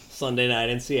line Sunday night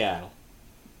in Seattle?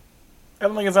 I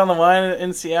don't think it's on the line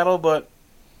in Seattle, but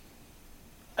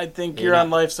I think you're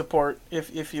on life support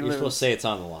if you lose. You're supposed to say it's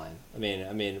on the line. I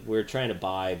mean, we're trying to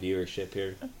buy viewership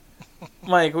here.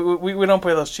 Mike, we don't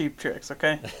play those cheap tricks,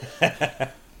 okay?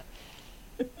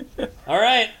 All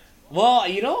right. Well,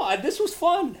 this was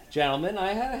fun, gentlemen.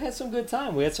 I had some good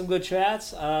time. We had some good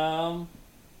chats. Yeah,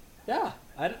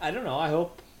 I don't know. I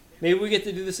hope maybe we get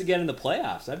to do this again in the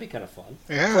playoffs. That'd be kind of fun.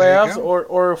 Yeah, playoffs,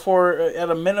 or for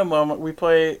at a minimum, we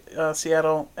play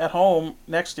Seattle at home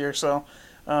next year. So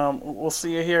we'll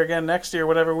see you here again next year,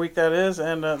 whatever week that is.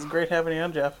 And it's great having you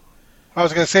on, Jeff. I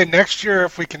was going to say next year,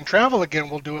 if we can travel again,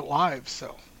 we'll do it live.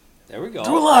 So there we go.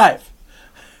 Do it live.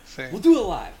 We'll do it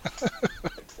live.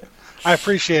 I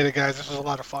appreciate it, guys. This was a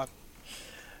lot of fun.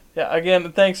 Yeah,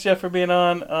 again, thanks, Jeff, for being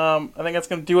on. I think that's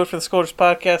going to do it for the Scolders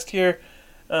podcast here.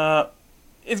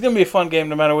 It's going to be a fun game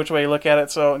no matter which way you look at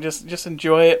it, so just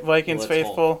enjoy it, Vikings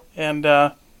faithful. And,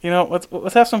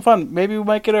 let's have some fun. Maybe we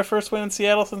might get our first win in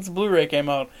Seattle since the Blu-ray came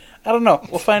out. I don't know.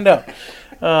 We'll find out.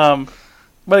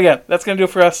 But again, that's going to do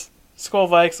it for us. Skol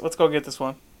Vikes. Let's go get this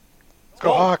one.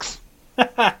 Go Hawks.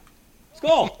 Let's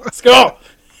go. Let's go.